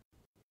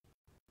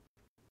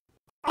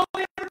 All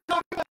they ever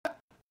talk about.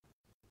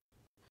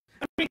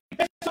 I mean,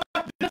 it's so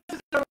much this is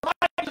their life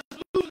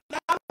just losing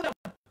out of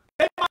them.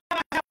 They might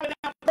not have it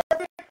out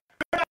perfect.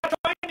 They're not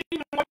trying to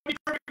even want to be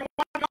perfect in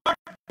one regard,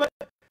 but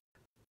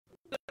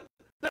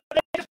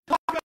they just talk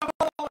about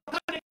God all the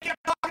time. They keep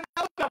talking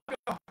about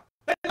God.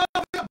 They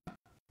love Him.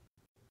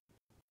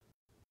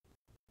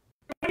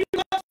 When you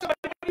love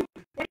somebody,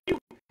 when you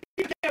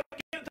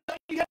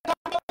can't talk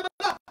about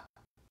love.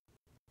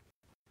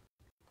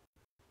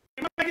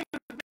 You might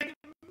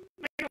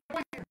make a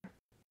point here.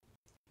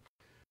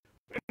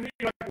 And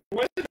you're like,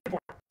 what is it for?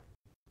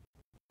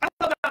 I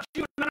don't know about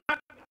you, and I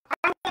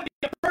want to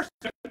be a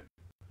person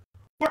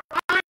where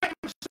I am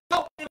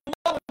so in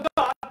love with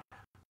God,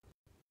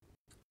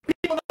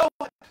 people know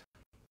it.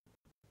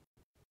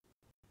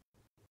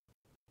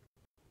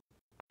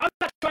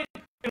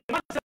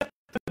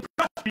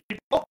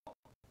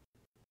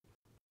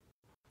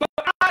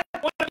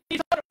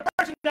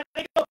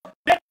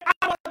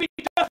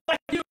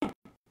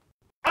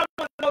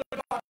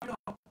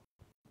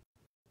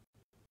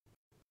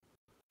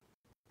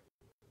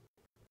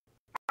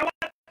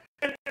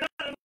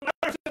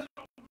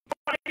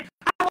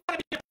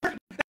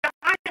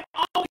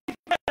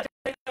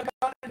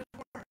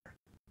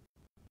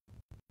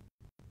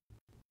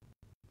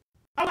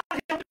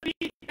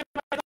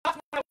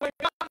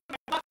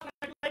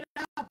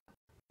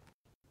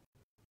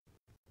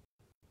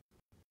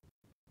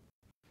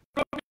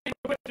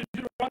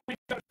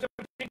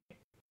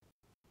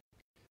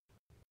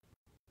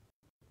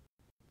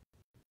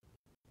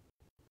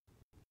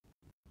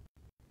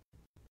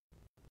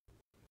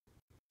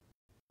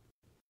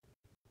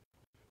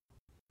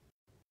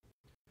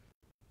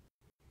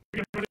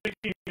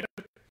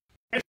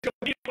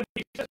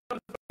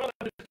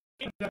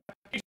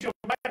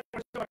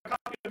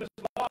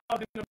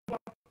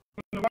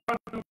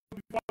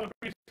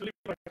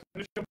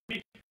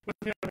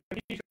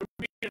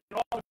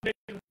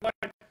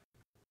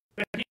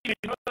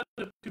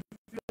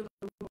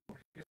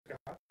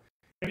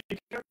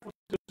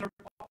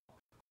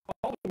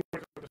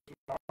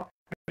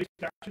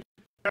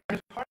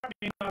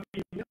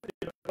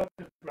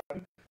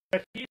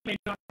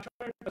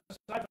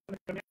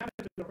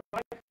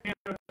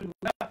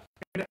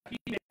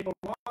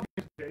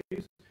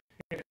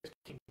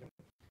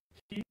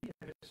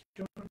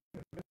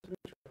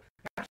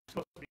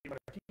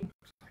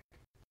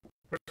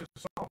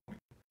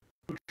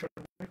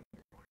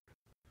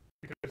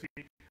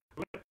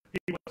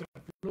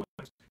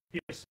 he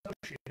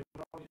associated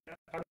with all these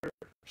other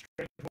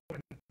strange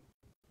women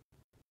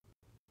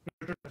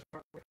who turned his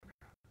heart away from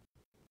God.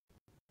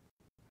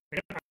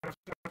 And I'm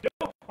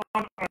still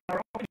on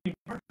our opening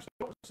verse,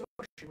 so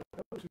associated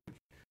with those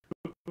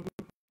who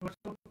are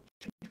so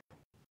changeable.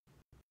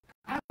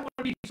 I want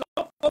to be so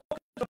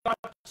focused on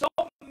God, so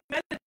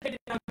meditated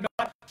on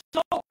God,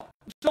 so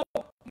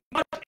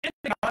much in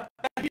God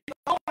that He's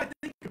all I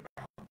think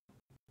about.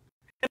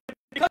 And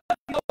because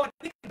He's all I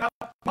think about,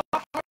 my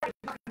heart is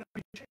not going to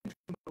be changed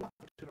from the left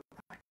to the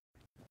right,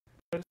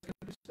 but it's going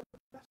to be so the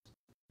best.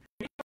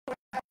 You know what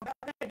I have that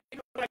day? You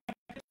know what I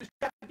get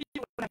distracted?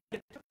 You know what I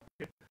get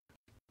tempted?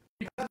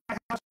 Because I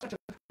have such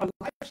a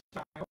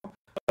lifestyle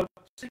of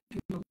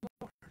seeking the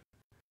Lord.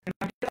 And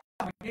I get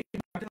out my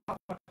game, I get off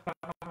a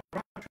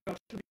round trail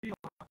to the field.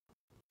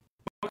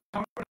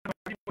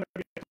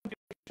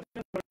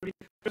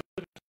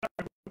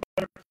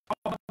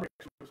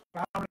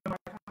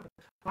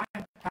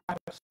 I have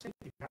a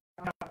safety net.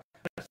 I have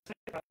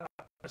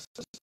a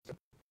system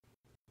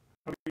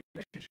of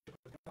relationship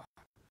with God,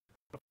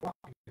 of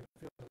walking in the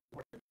field of the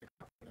Word and the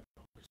confidence of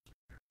the Holy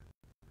Spirit.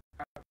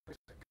 I have a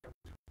place to go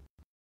to.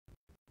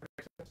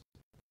 Makes sense?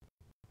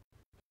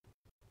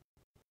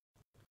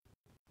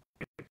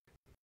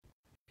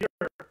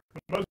 Here,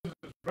 when Moses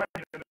is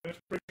writing an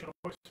inspiration of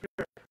the Holy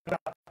Spirit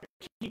about the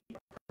key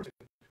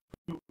person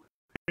who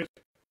is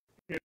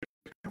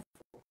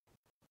careful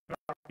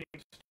about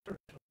being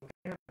stirred to the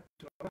hand,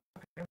 to the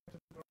left hand, to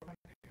the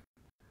right hand,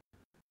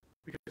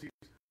 because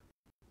he's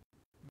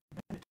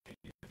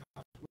meditating on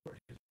God's word,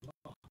 his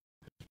law,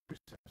 his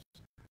precepts,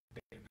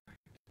 day and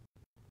night.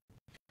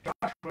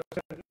 Joshua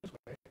said it this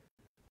way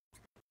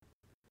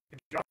in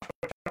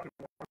Joshua chapter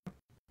 1,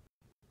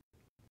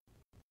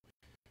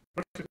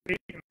 verses 8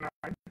 and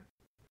 9.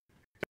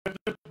 Says,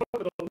 this book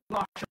of the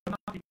law shall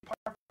not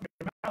depart from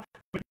your mouth,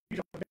 but you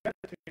shall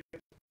meditate in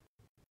it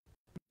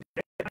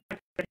day and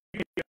night, that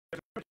you may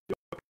observe to do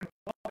according to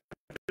all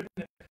that is written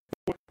in it.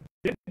 For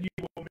then you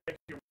will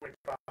make your way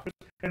prosperous,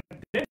 and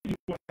then you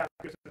will have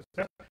good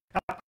success.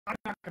 I'm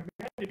not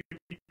commanding you to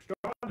be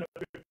strong and of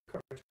good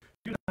courage.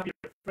 Do not be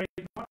afraid,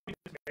 nor be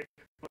dismayed,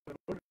 for the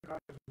Lord God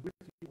is with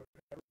you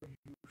wherever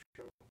you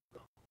shall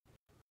go.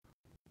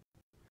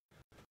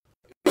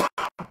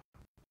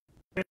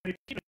 And to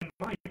keep in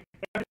mind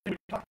everything we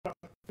talked about,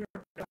 the fear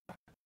of God,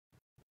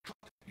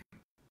 trusting Him,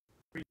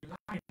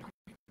 relying on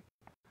Him,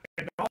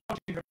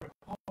 acknowledging Him in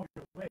all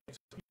your ways, so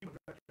He will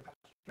direct your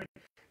path straight.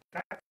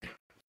 That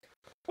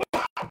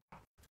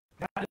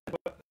is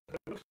what it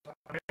looks like.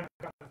 A man of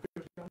God, the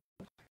fear of God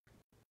looks like.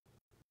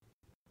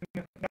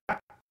 And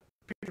that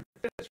picture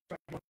fits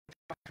right with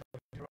Joshua,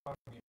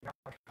 Deuteronomy,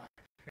 Malachi,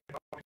 and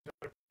all these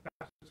other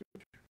passages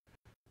of Scripture.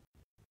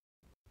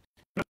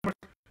 In other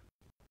words,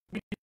 we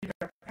need to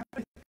have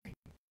everything,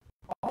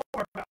 all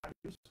our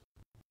values,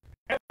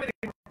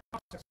 everything we're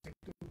processing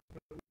through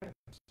the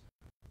lens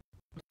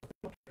of the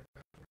filter of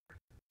God's Word.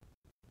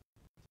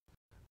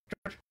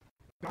 Church,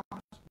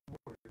 God's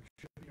Word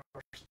should be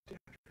our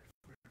standard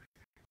for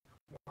everything.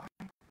 Why?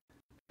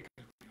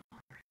 Because we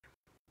honor Him.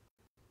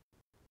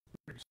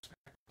 We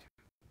respect Him.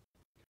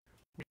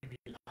 We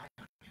rely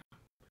on Him.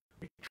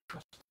 We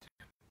trust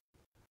Him.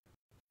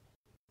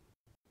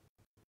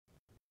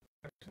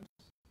 Makes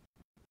sense?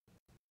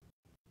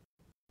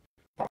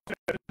 Paul said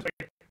it's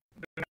like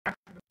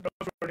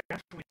those who are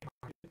naturally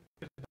minded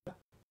is death,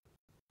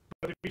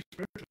 but to be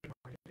spiritually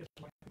minded is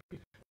life and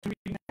peace. To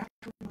be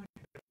naturally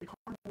minded, to be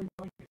carnally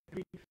minded, to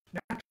be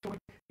naturally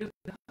is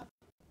death.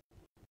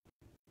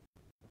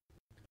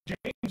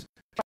 James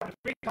chapter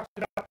 3 talks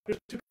about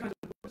there's two kinds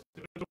of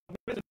wisdom. There's a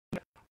wisdom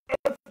that's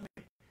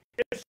earthly,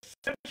 it's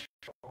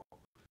sensual,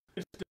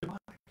 it's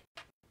demonic.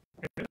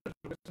 And then there's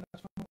a wisdom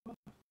that's from above.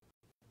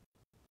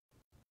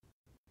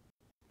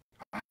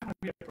 I want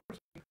to be a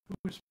person who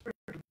is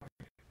spiritually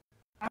minded.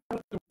 I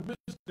want the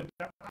wisdom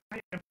that I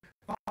am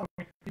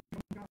following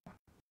from God.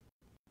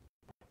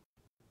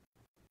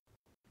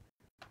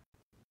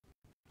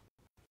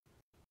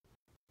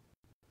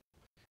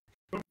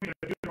 Put me to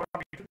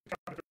Deuteronomy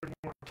chapter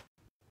 31.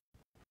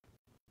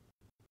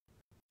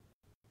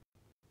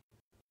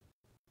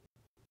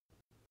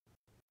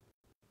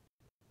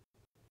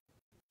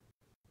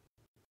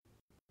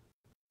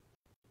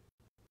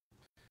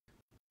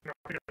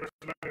 Verse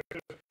 11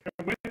 says,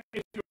 and when it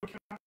is to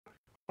account,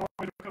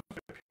 always becomes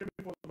a pure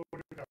before the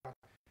Lord your God.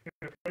 In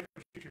the place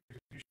which you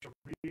choose, you shall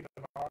read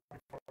the law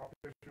before all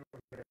Israel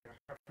and Judah.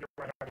 I feel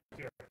what I have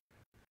here.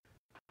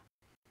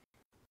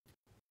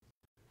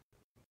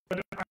 But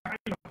my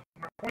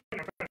point I'm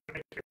trying to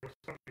make here with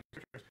some of these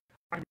scriptures,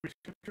 I read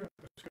scripture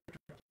after scripture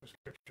after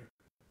scripture.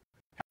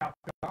 How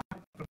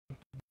God, from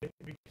the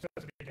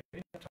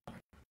beginning of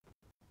time,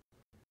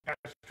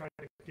 has tried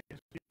to get His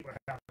people to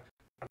have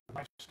a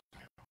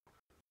lifestyle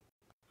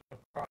of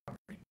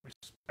honoring,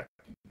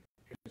 respecting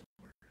His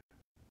word.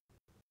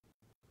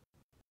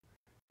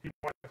 He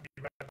wants to be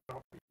read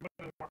about. He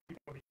doesn't want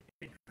people to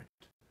be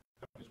ignorant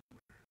of His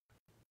word.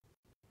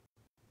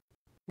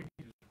 We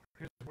need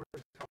His word. His word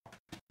is health.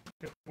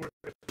 His word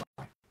is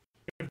life.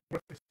 His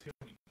word is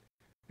healing.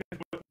 His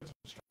word is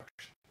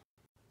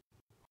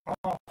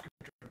All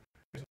scripture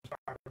is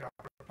inspired by God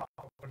for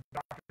powerful and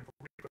doctrine for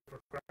reproof, for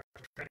correction,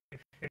 for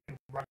training in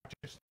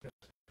righteousness,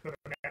 so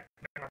that man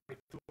might be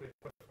fully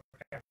equipped for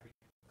every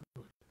good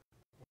work.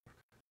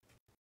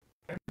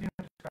 Everything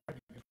I'm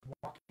describing is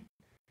walking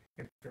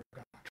in fear of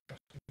God,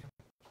 trusting Him.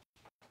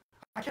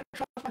 I can't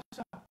trust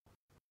myself.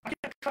 I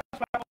can't trust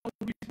my own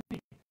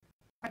reasoning.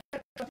 I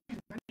can't trust Him.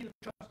 I need to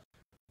trust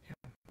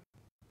Him.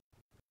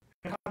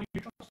 And how do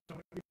you trust Him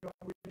when you have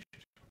a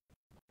relationship?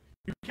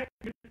 You can't.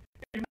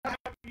 You're not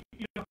happy.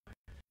 You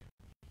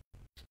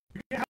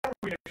can't have a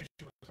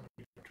relationship with somebody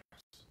you don't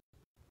trust.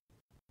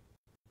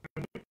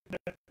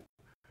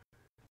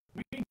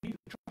 We need to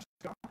trust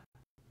God,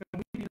 and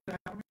we need to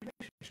have a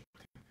relationship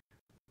with Him.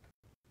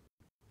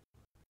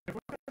 If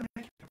we're going to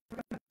make it, if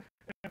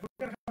we're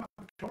going to come out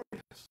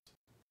victorious,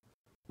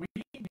 we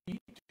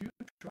need to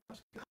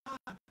trust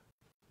God.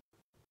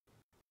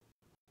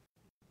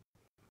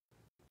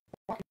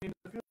 Walking in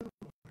the field of the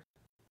Lord,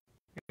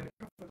 in the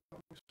comfort of the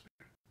Holy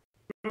Spirit.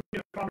 We'll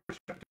get a Proverbs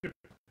chapter 2.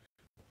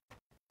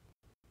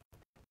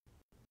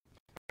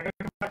 I'm going to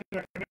come back to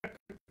that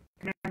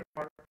commandment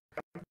part.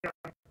 I've been there.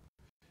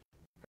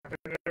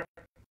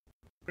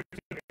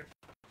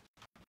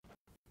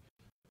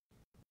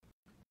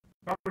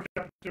 Proverbs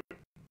chapter 2.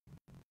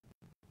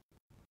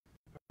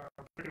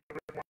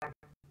 Verse 1.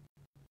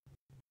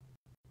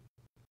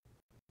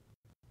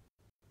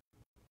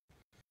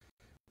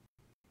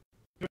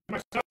 My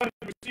son,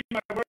 receive my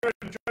word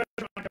and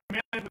treasure my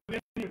command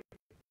within you, so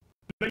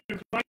that you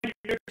incline your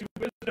ear to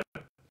wisdom,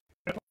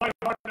 and apply your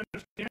heart to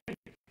understanding.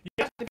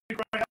 Yes, if you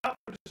cry out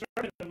for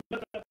discernment and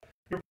lift up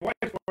your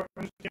voice for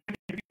understanding,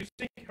 if you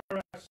seek her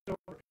as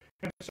silver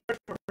and search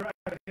for her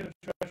as hidden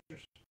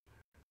treasures,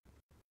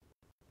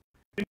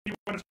 then you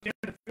understand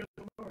the fear of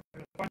the Lord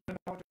and find the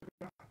knowledge of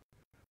God.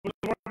 For the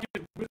Lord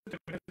gives wisdom,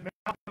 and his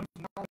mouth comes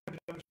knowledge and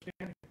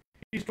understanding.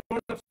 He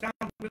stores up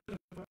sound wisdom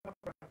for the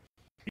upright.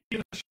 He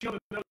is a shield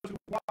of those who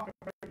walk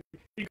uprightly.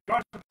 He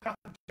guards the path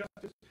of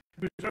justice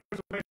and preserves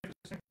the way of the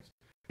saints.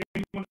 If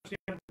you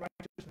understand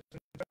righteousness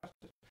and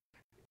justice,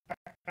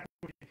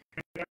 equity,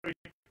 and every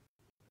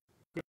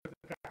good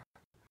path.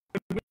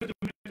 When wisdom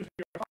enters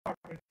your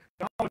heart and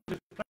knowledge is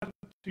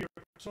present to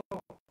your soul,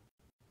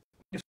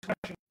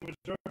 discretion will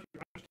preserve you,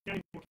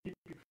 understanding will keep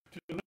you, to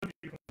deliver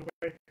you from the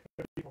way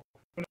of evil,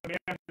 from the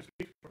man who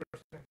speaks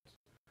perverse things,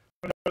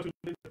 from those who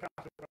lead the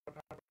path of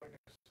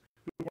uprightness,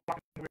 who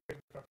walk in the ways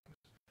of darkness,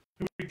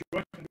 who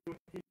rejoice in doing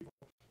evil,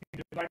 and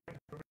delight in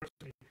the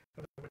perversity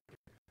of the wicked,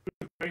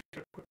 whose ways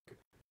are crooked,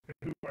 and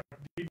who are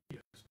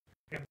devious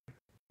in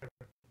their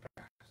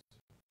paths.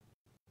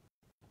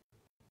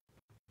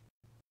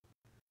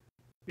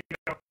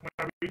 When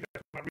I read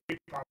this, when I read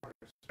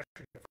Proverbs,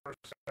 especially the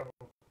first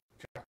several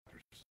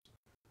chapters,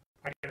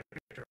 I get a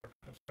picture of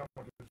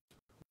someone who's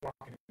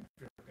walking in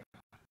fear of God.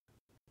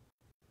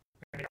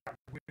 And they have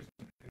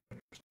wisdom and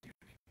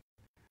understanding.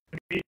 To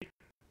me,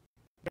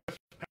 this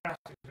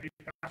passage, these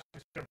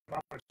passages in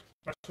Proverbs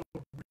are so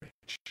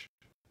rich.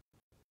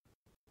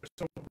 They're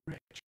so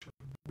rich with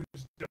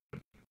wisdom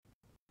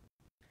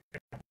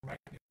and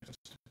rightness and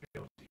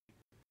stability.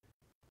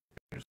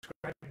 They're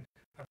describing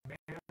a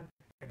man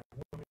and a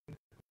woman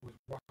who is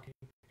walking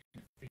in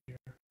fear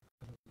of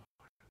the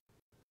Lord.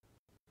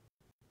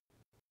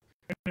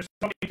 And there's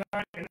so many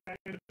times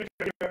in the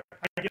picture here,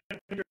 I get a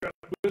picture of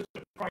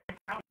wisdom crying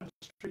out in the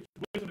streets.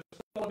 Wisdom is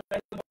so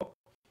available.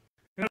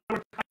 In other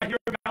words, I hear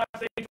God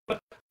saying, but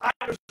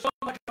there's so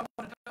much I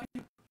want to tell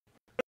you.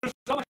 There's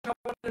so much I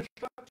want to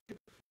instruct you.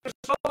 There's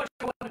so much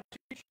I want to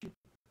teach you.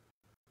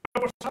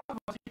 But for some of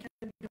us, He can't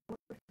do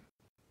it.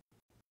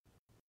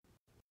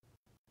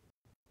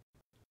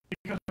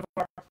 Because of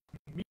our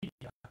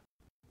media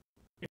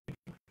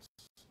influence.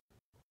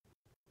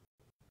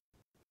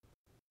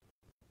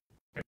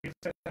 Have you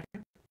said that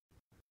again?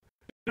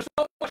 There's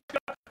so much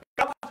God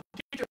wants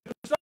to teach us.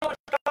 There's so much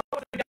God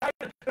wants to guide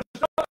us. There's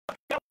so much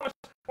God wants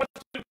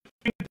to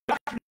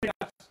indoctrinate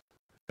us.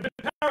 To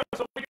prepare us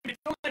so we can be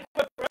fully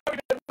equipped for every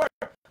good work.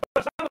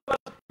 But some of us,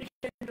 He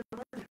can't do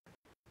it.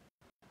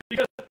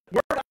 Because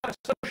we're not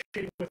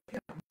associated with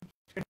Him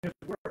and His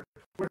Word.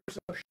 We're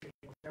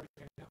associated with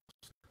everything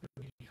else. The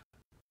media.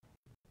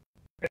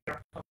 And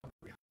our own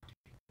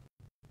reality.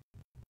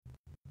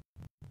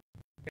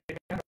 And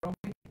our own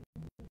meaning.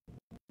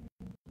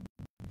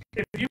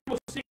 If you will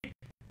seek,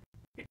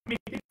 if you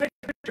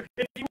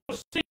will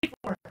seek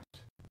for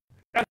it,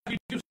 as you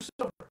do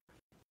silver,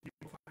 you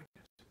will find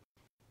it.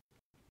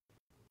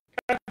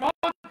 As long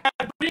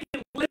as we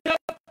can live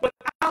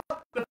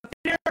without the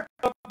fear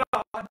of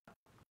God,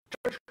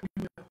 church, we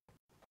will.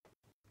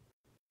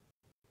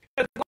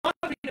 As long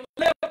as we can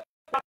live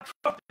without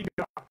trusting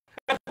God,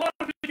 as long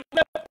as we can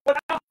live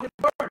without His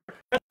Word,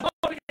 as long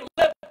as we can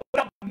live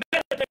without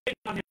meditating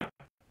on Him,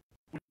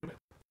 we will.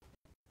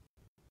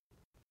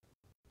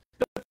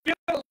 The fear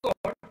of the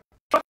Lord,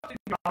 trusting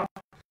God,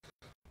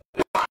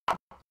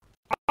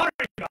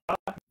 honoring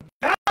God,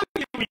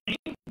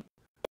 valuing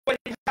what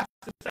He has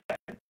to say,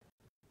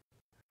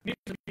 needs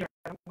to be our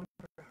one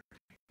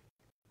priority.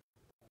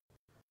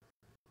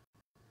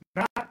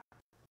 Not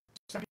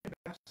second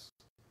best,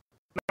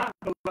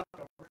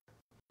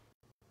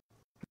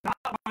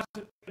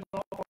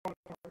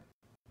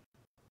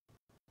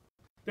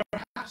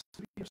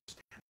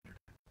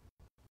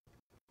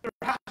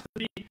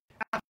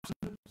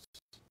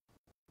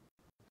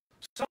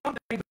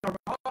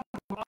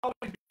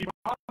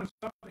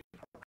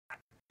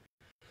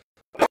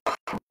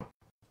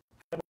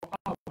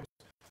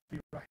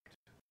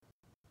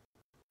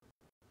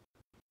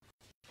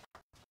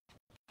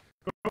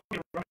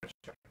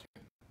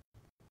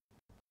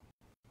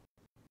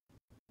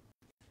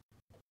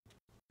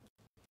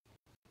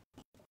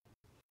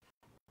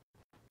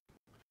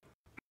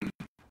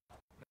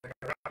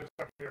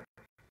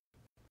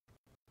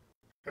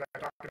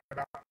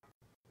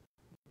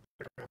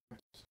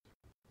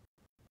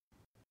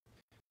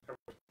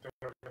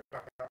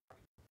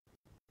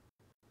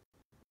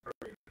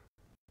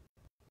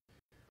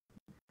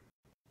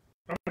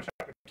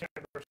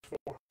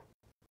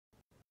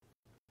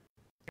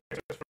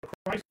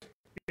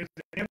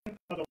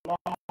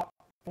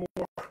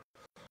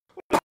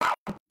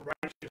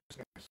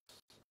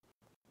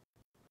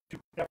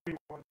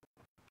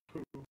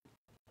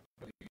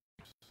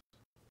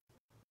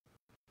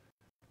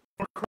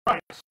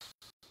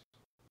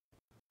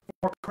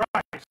 For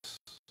Christ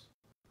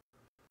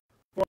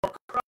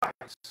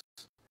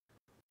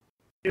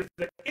is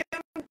the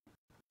end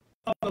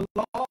of the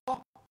law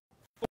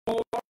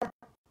for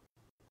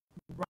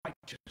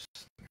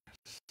righteousness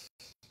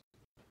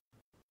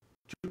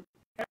to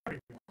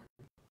everyone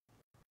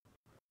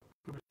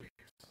who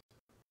believes.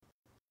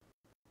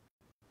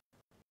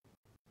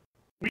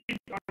 We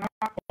are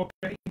not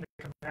obeying the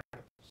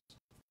commandments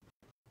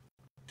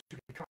to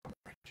become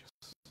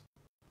righteous.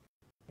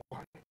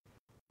 Why?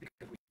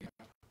 Because we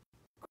have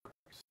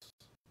Christ.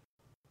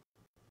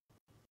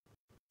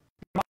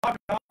 My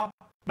God,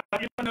 now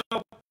even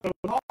though the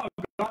law of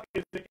God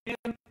is the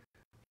end,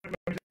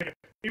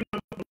 even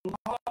though the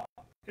law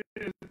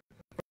is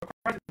for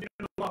Christ is the end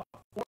of the law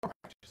for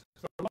righteousness.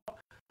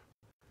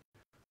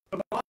 The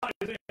law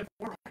is the end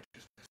for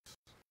righteousness.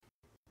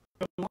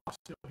 The law is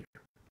still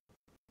here.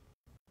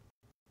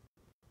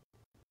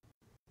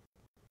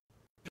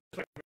 Just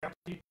like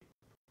gravity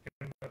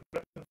and the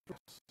lifting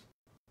thrust.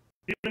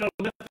 Even though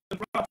lifting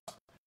thrust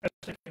has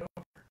taken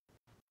over,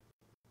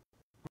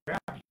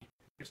 gravity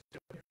is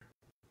still here.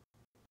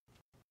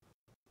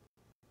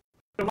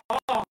 The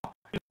law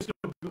is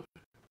still good.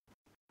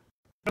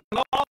 The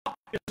law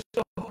is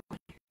still holy.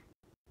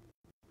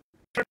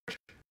 Church,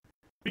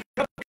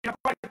 because we have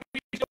Christ, we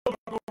still don't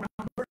go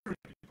around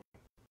murdering people.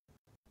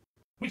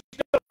 We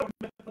still don't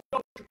commit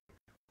adultery.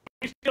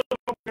 We still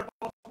don't bear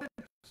false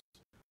witness.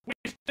 We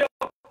still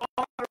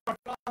honor our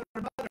father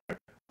and mother.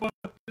 But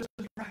this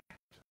is right.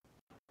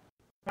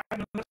 Right,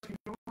 and let's keep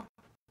going on.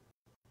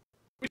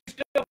 We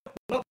still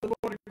love the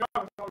Lord your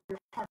God with all your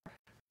heart.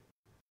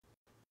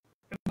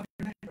 And love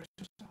your neighbor as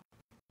yourself.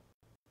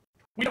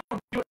 We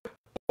don't do it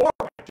for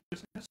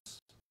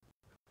righteousness,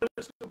 but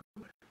it's still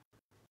good.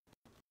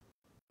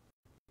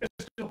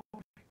 It's still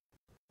holy.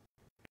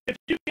 If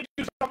you can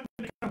do something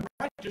to become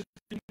righteous,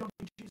 then you don't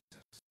need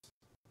Jesus.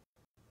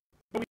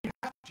 But we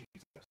have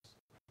Jesus.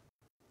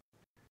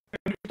 And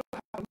we still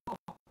have the law.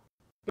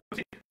 But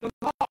see, the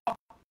law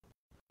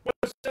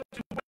was sent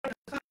to where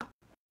it's not.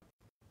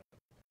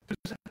 To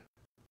sin.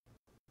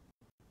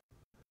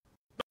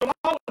 The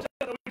law was sent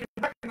that we can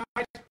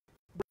recognize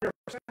we're a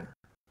sinner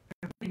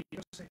and we need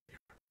a Savior.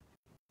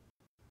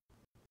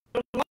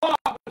 The law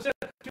was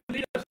sent to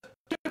lead us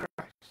to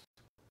Christ.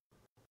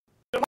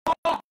 The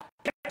law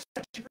can't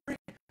set you free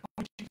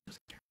only Jesus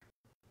can.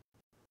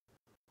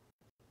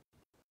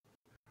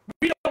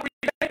 We don't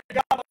relate to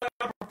God by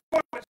our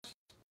performance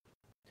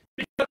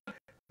because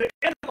the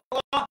end of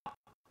the law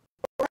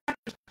for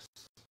righteousness.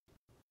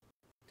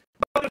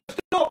 But there's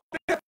still a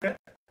benefit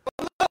of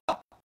the law.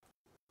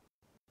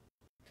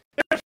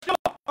 There's still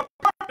a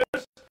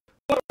purpose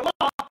for the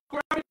law for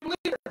every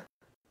believer.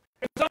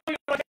 And some of you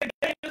are like,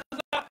 hey, this is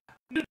not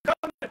new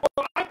covenant.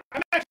 Well, I'm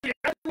actually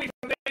from things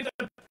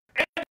that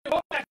Andrew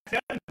Womack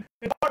said,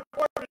 and part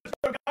four of the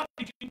Word of God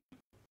teaching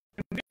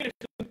in Phoenix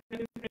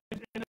in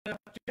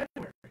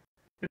January.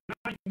 And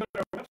now you can go to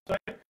our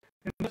website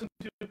and listen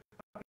to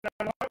that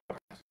live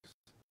classes.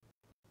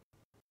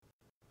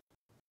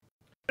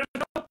 There's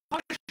no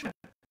punishment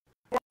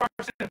for our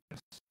sins.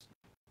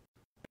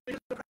 Because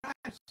of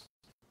Christ.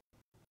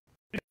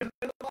 Because of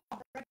the law of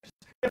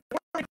righteousness. If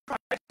we're in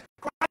Christ,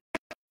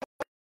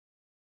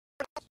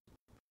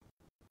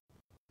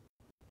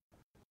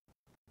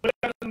 but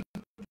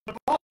the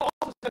Paul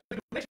also said to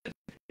Galatians,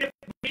 if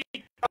we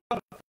of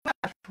the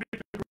flesh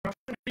reap the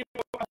corruption, we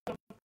will of the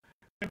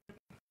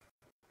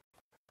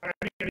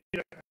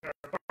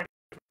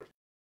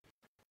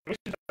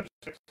Galatians chapter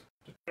 6.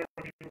 Just bear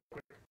with me real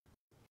quick.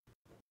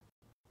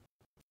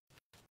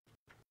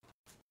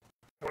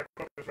 So I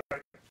quote this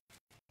right.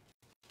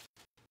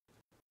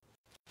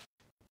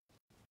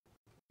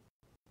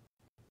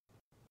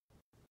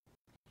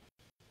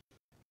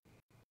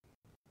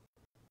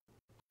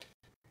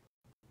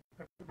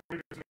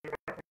 Galatians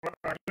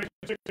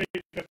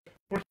 6:8 says,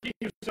 for he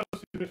himself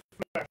is his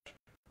flesh,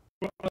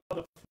 but of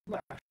the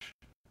flesh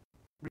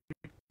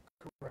reap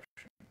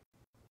corruption.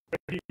 But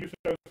he who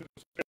sows to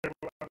the Spirit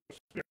will of the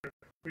Spirit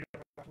reap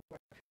the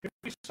flesh. If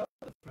we sow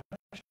the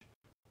flesh,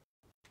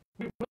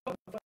 we will have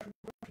the flesh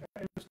corruption.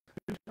 That is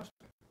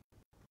justice.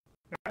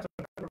 That's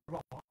another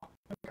law of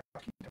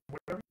God's kingdom.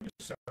 Whatever you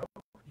sow,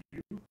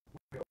 you will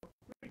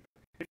reap.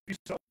 If you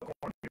sow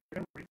corn, you're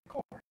going to reap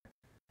corn.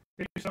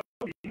 If you sow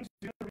beans,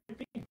 you're going to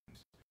reap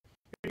beans.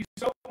 If you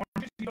sow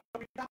oranges, you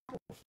don't reap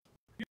apples.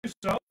 You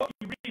sow,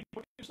 you reap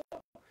what you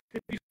sow.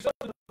 If you sow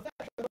the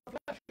flesh,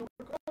 you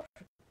will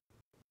corruption.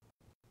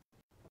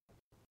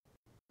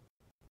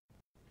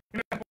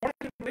 And as born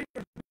again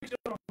believers, we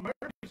still don't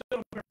murder, we still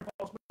don't bear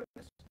false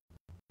witness.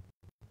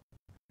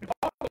 And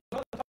Paul goes on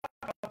to talk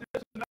about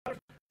this and others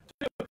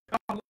too.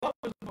 How love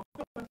is the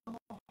fulfillment of the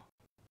law.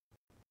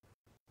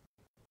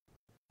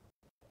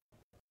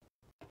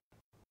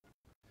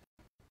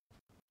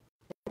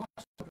 The law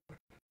is still good.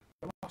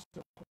 The law is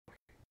still holy.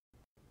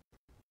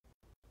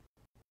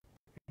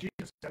 And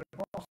Jesus said it,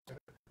 Paul said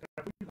it,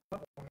 that if we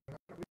love one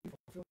another, we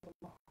fulfill the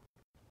law.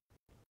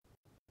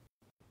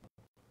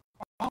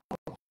 All the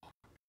law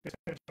is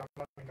based on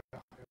loving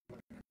God and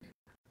loving our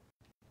neighbor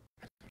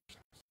as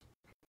ourselves.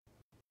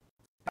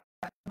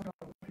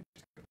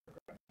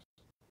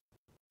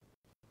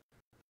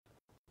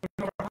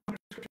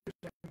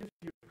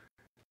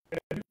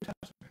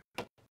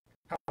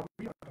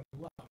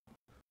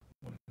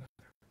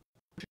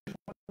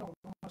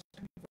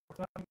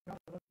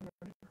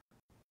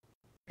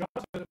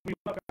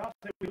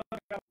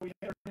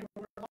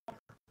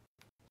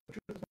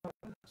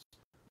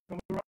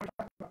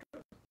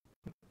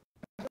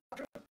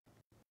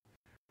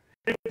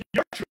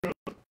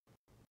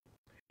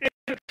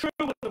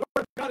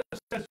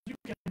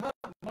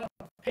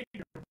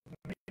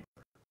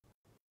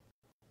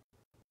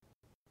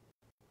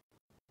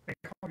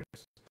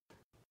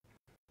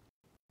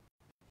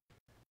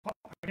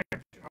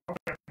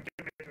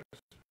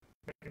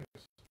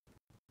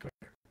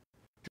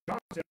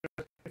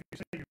 you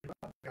say you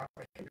love God,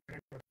 but hate your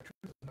neighbor, the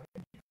truth is not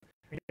in you.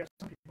 And yet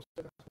some people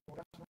say that's, well,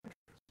 that's my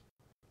truth.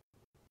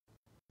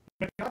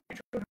 But God be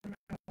true to every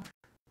man.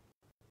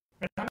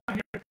 And I'm not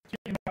here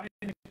teaching about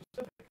anything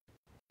specific.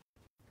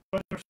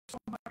 But there's so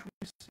much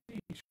we see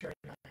shared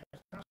as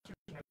pastors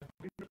and as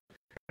believers and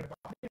the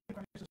body of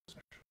Christ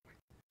especially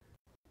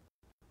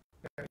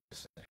that is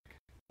sick.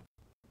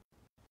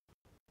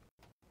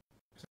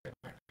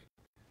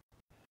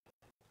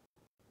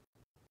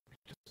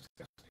 It's just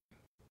disgusting.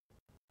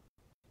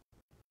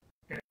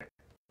 And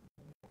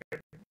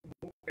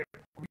it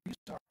grieves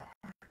our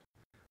heart.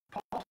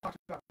 Paul talks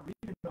about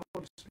grieving the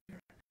Holy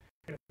Spirit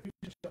in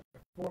Ephesians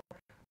chapter 4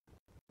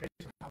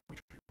 based on how we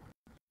treat one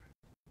another.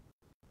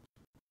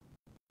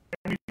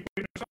 And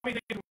there's so many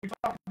things we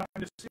talk about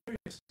in this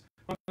series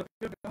on the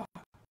fear of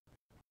God.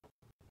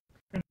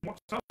 And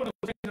some of the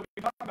things that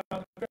we talk about in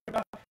the fear of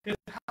God is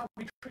how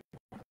we treat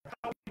one another,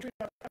 how we treat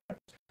our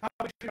parents, how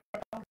we treat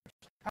our elders,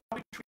 how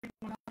we treat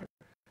one another.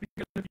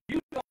 Because if you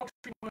don't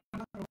treat one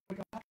another the way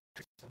God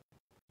treats them,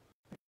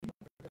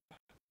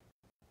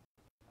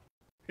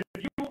 if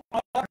you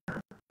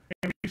honor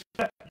and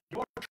respect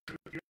your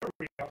truth, your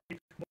reality,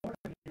 more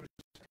than you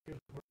respect His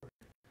word,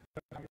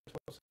 that's how you're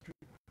supposed to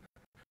treat one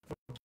another.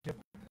 Forgive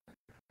one another,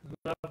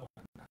 love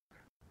one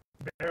another,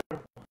 bear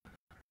one another.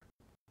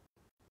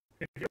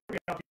 If your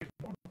reality is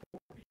more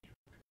important to you,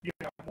 you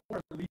have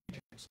more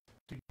allegiance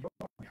to your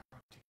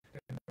reality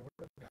than the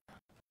word of God.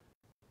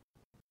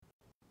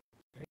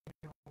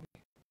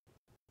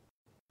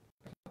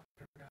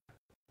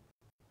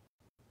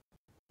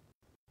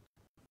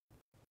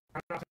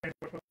 I'm not saying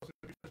we're supposed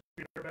to do just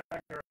be their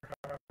back or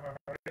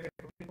anything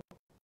for people.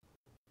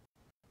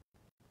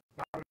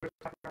 Not with this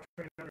type of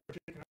training or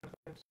teaching other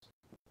things.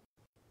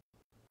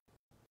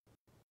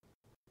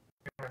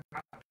 I'm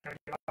not trying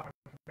to get off on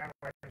the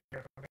bandwagon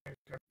here from things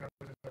because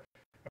this is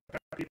a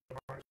pet peeve of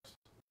ours.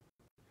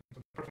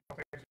 Some personal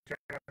things that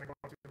I've been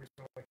going through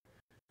recently.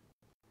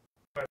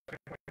 But at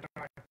the same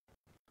time,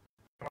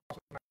 I'm also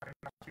not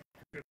speaking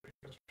too good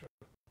because it's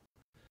true.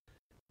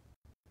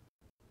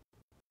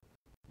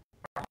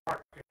 Our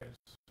heart is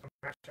a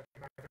matchup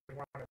in every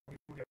one of we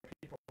get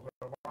people who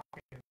are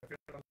walking in the fear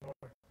of the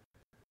Lord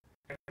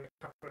and in the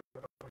comfort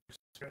of the Holy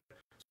Spirit.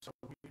 So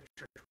we the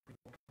church we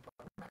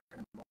multiply. We're not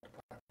going to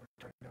multiply. We're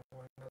turning out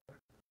one another.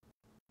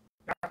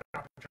 That's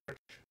not the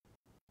church.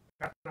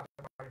 That's not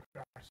the body of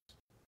Christ.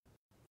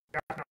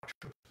 That's not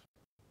truth.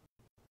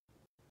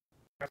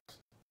 That's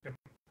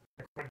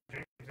according to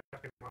James,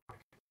 that's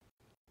demonic.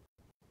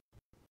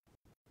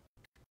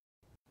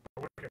 But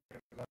we're here to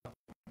love.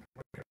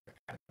 We're here to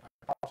edify.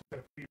 Paul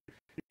said if you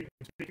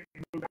can speak it,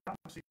 you move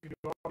mountains, you can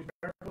do all these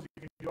miracles,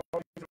 you can do all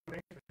these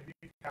different things, but if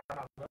you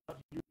cannot love,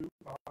 you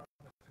are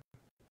nothing.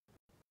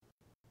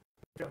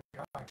 The fear of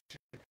God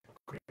should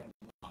create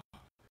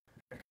love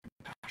and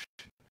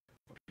compassion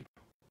for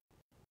people.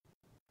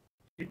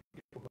 Even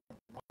people who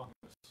are wrong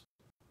us,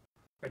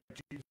 like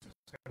Jesus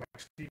and like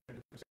Stephen,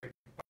 who said,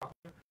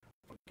 Father,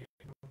 forgive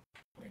them,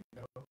 for they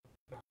know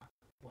not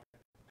what they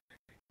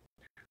do.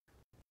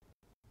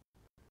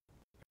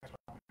 That's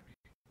what I want to be.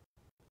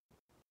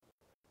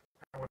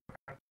 I want to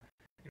have,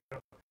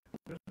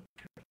 there's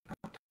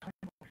not time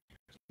for it.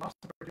 There's lots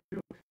of work to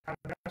do. Have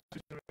a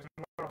message to us and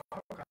what our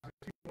Holocaust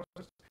is. He wants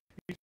us,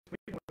 he's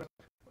pleading with us.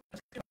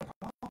 Let's get on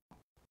home.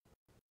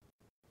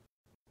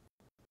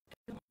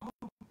 Get on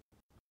home.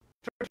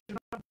 Church is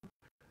not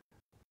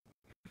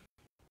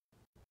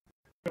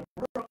the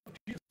world.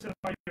 Jesus said,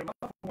 by your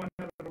love for one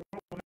another, the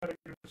world will know that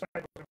you're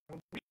disciples. And when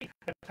we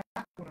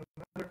attack one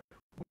another,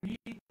 we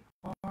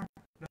are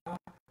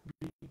not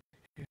being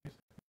His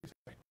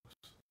disciples.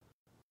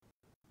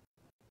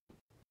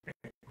 And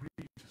it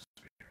grieves the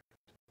Spirit.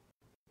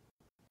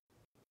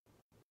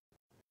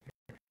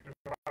 There's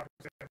a lot of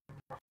things that in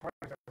my heart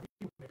that we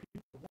when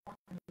people walk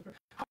in the Spirit.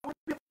 I want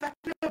to be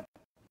effective.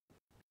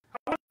 I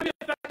want to be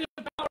effective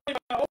not only in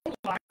my own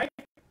life.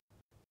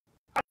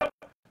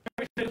 Let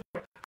me say this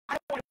way. I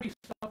don't want to be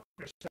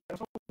selfish. I'm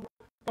so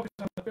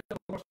focused on the fear of the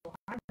Lord, so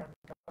I'm having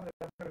God. I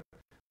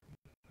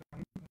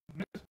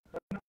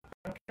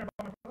don't care about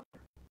my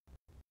brother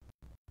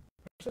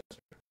or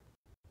sister.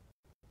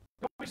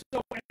 Don't be so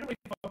inwardly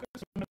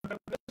focused on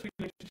this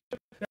relationship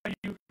that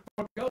you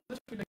forego this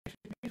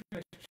relationship, these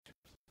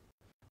relationships.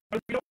 But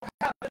if you don't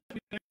have this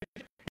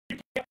relationship, you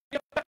can't be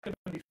effective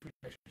in these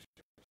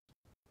relationships.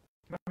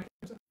 Am I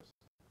making sense?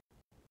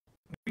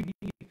 We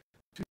need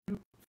to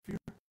fear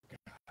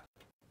God.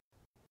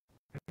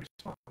 In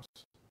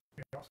response,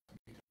 we also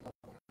need to love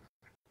one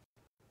another.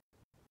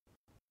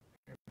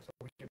 And so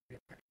we can be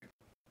effective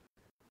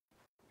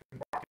in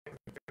walking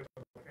with the fear of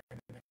the Lord and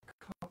in the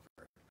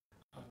comfort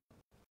of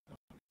the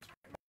Holy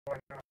Spirit. Lord,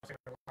 I know I've seen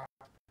a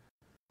lot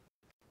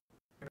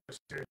in this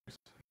series.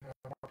 I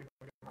want people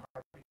to get my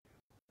heartbeat.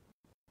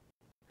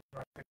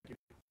 Lord, thank you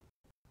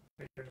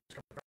that you're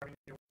just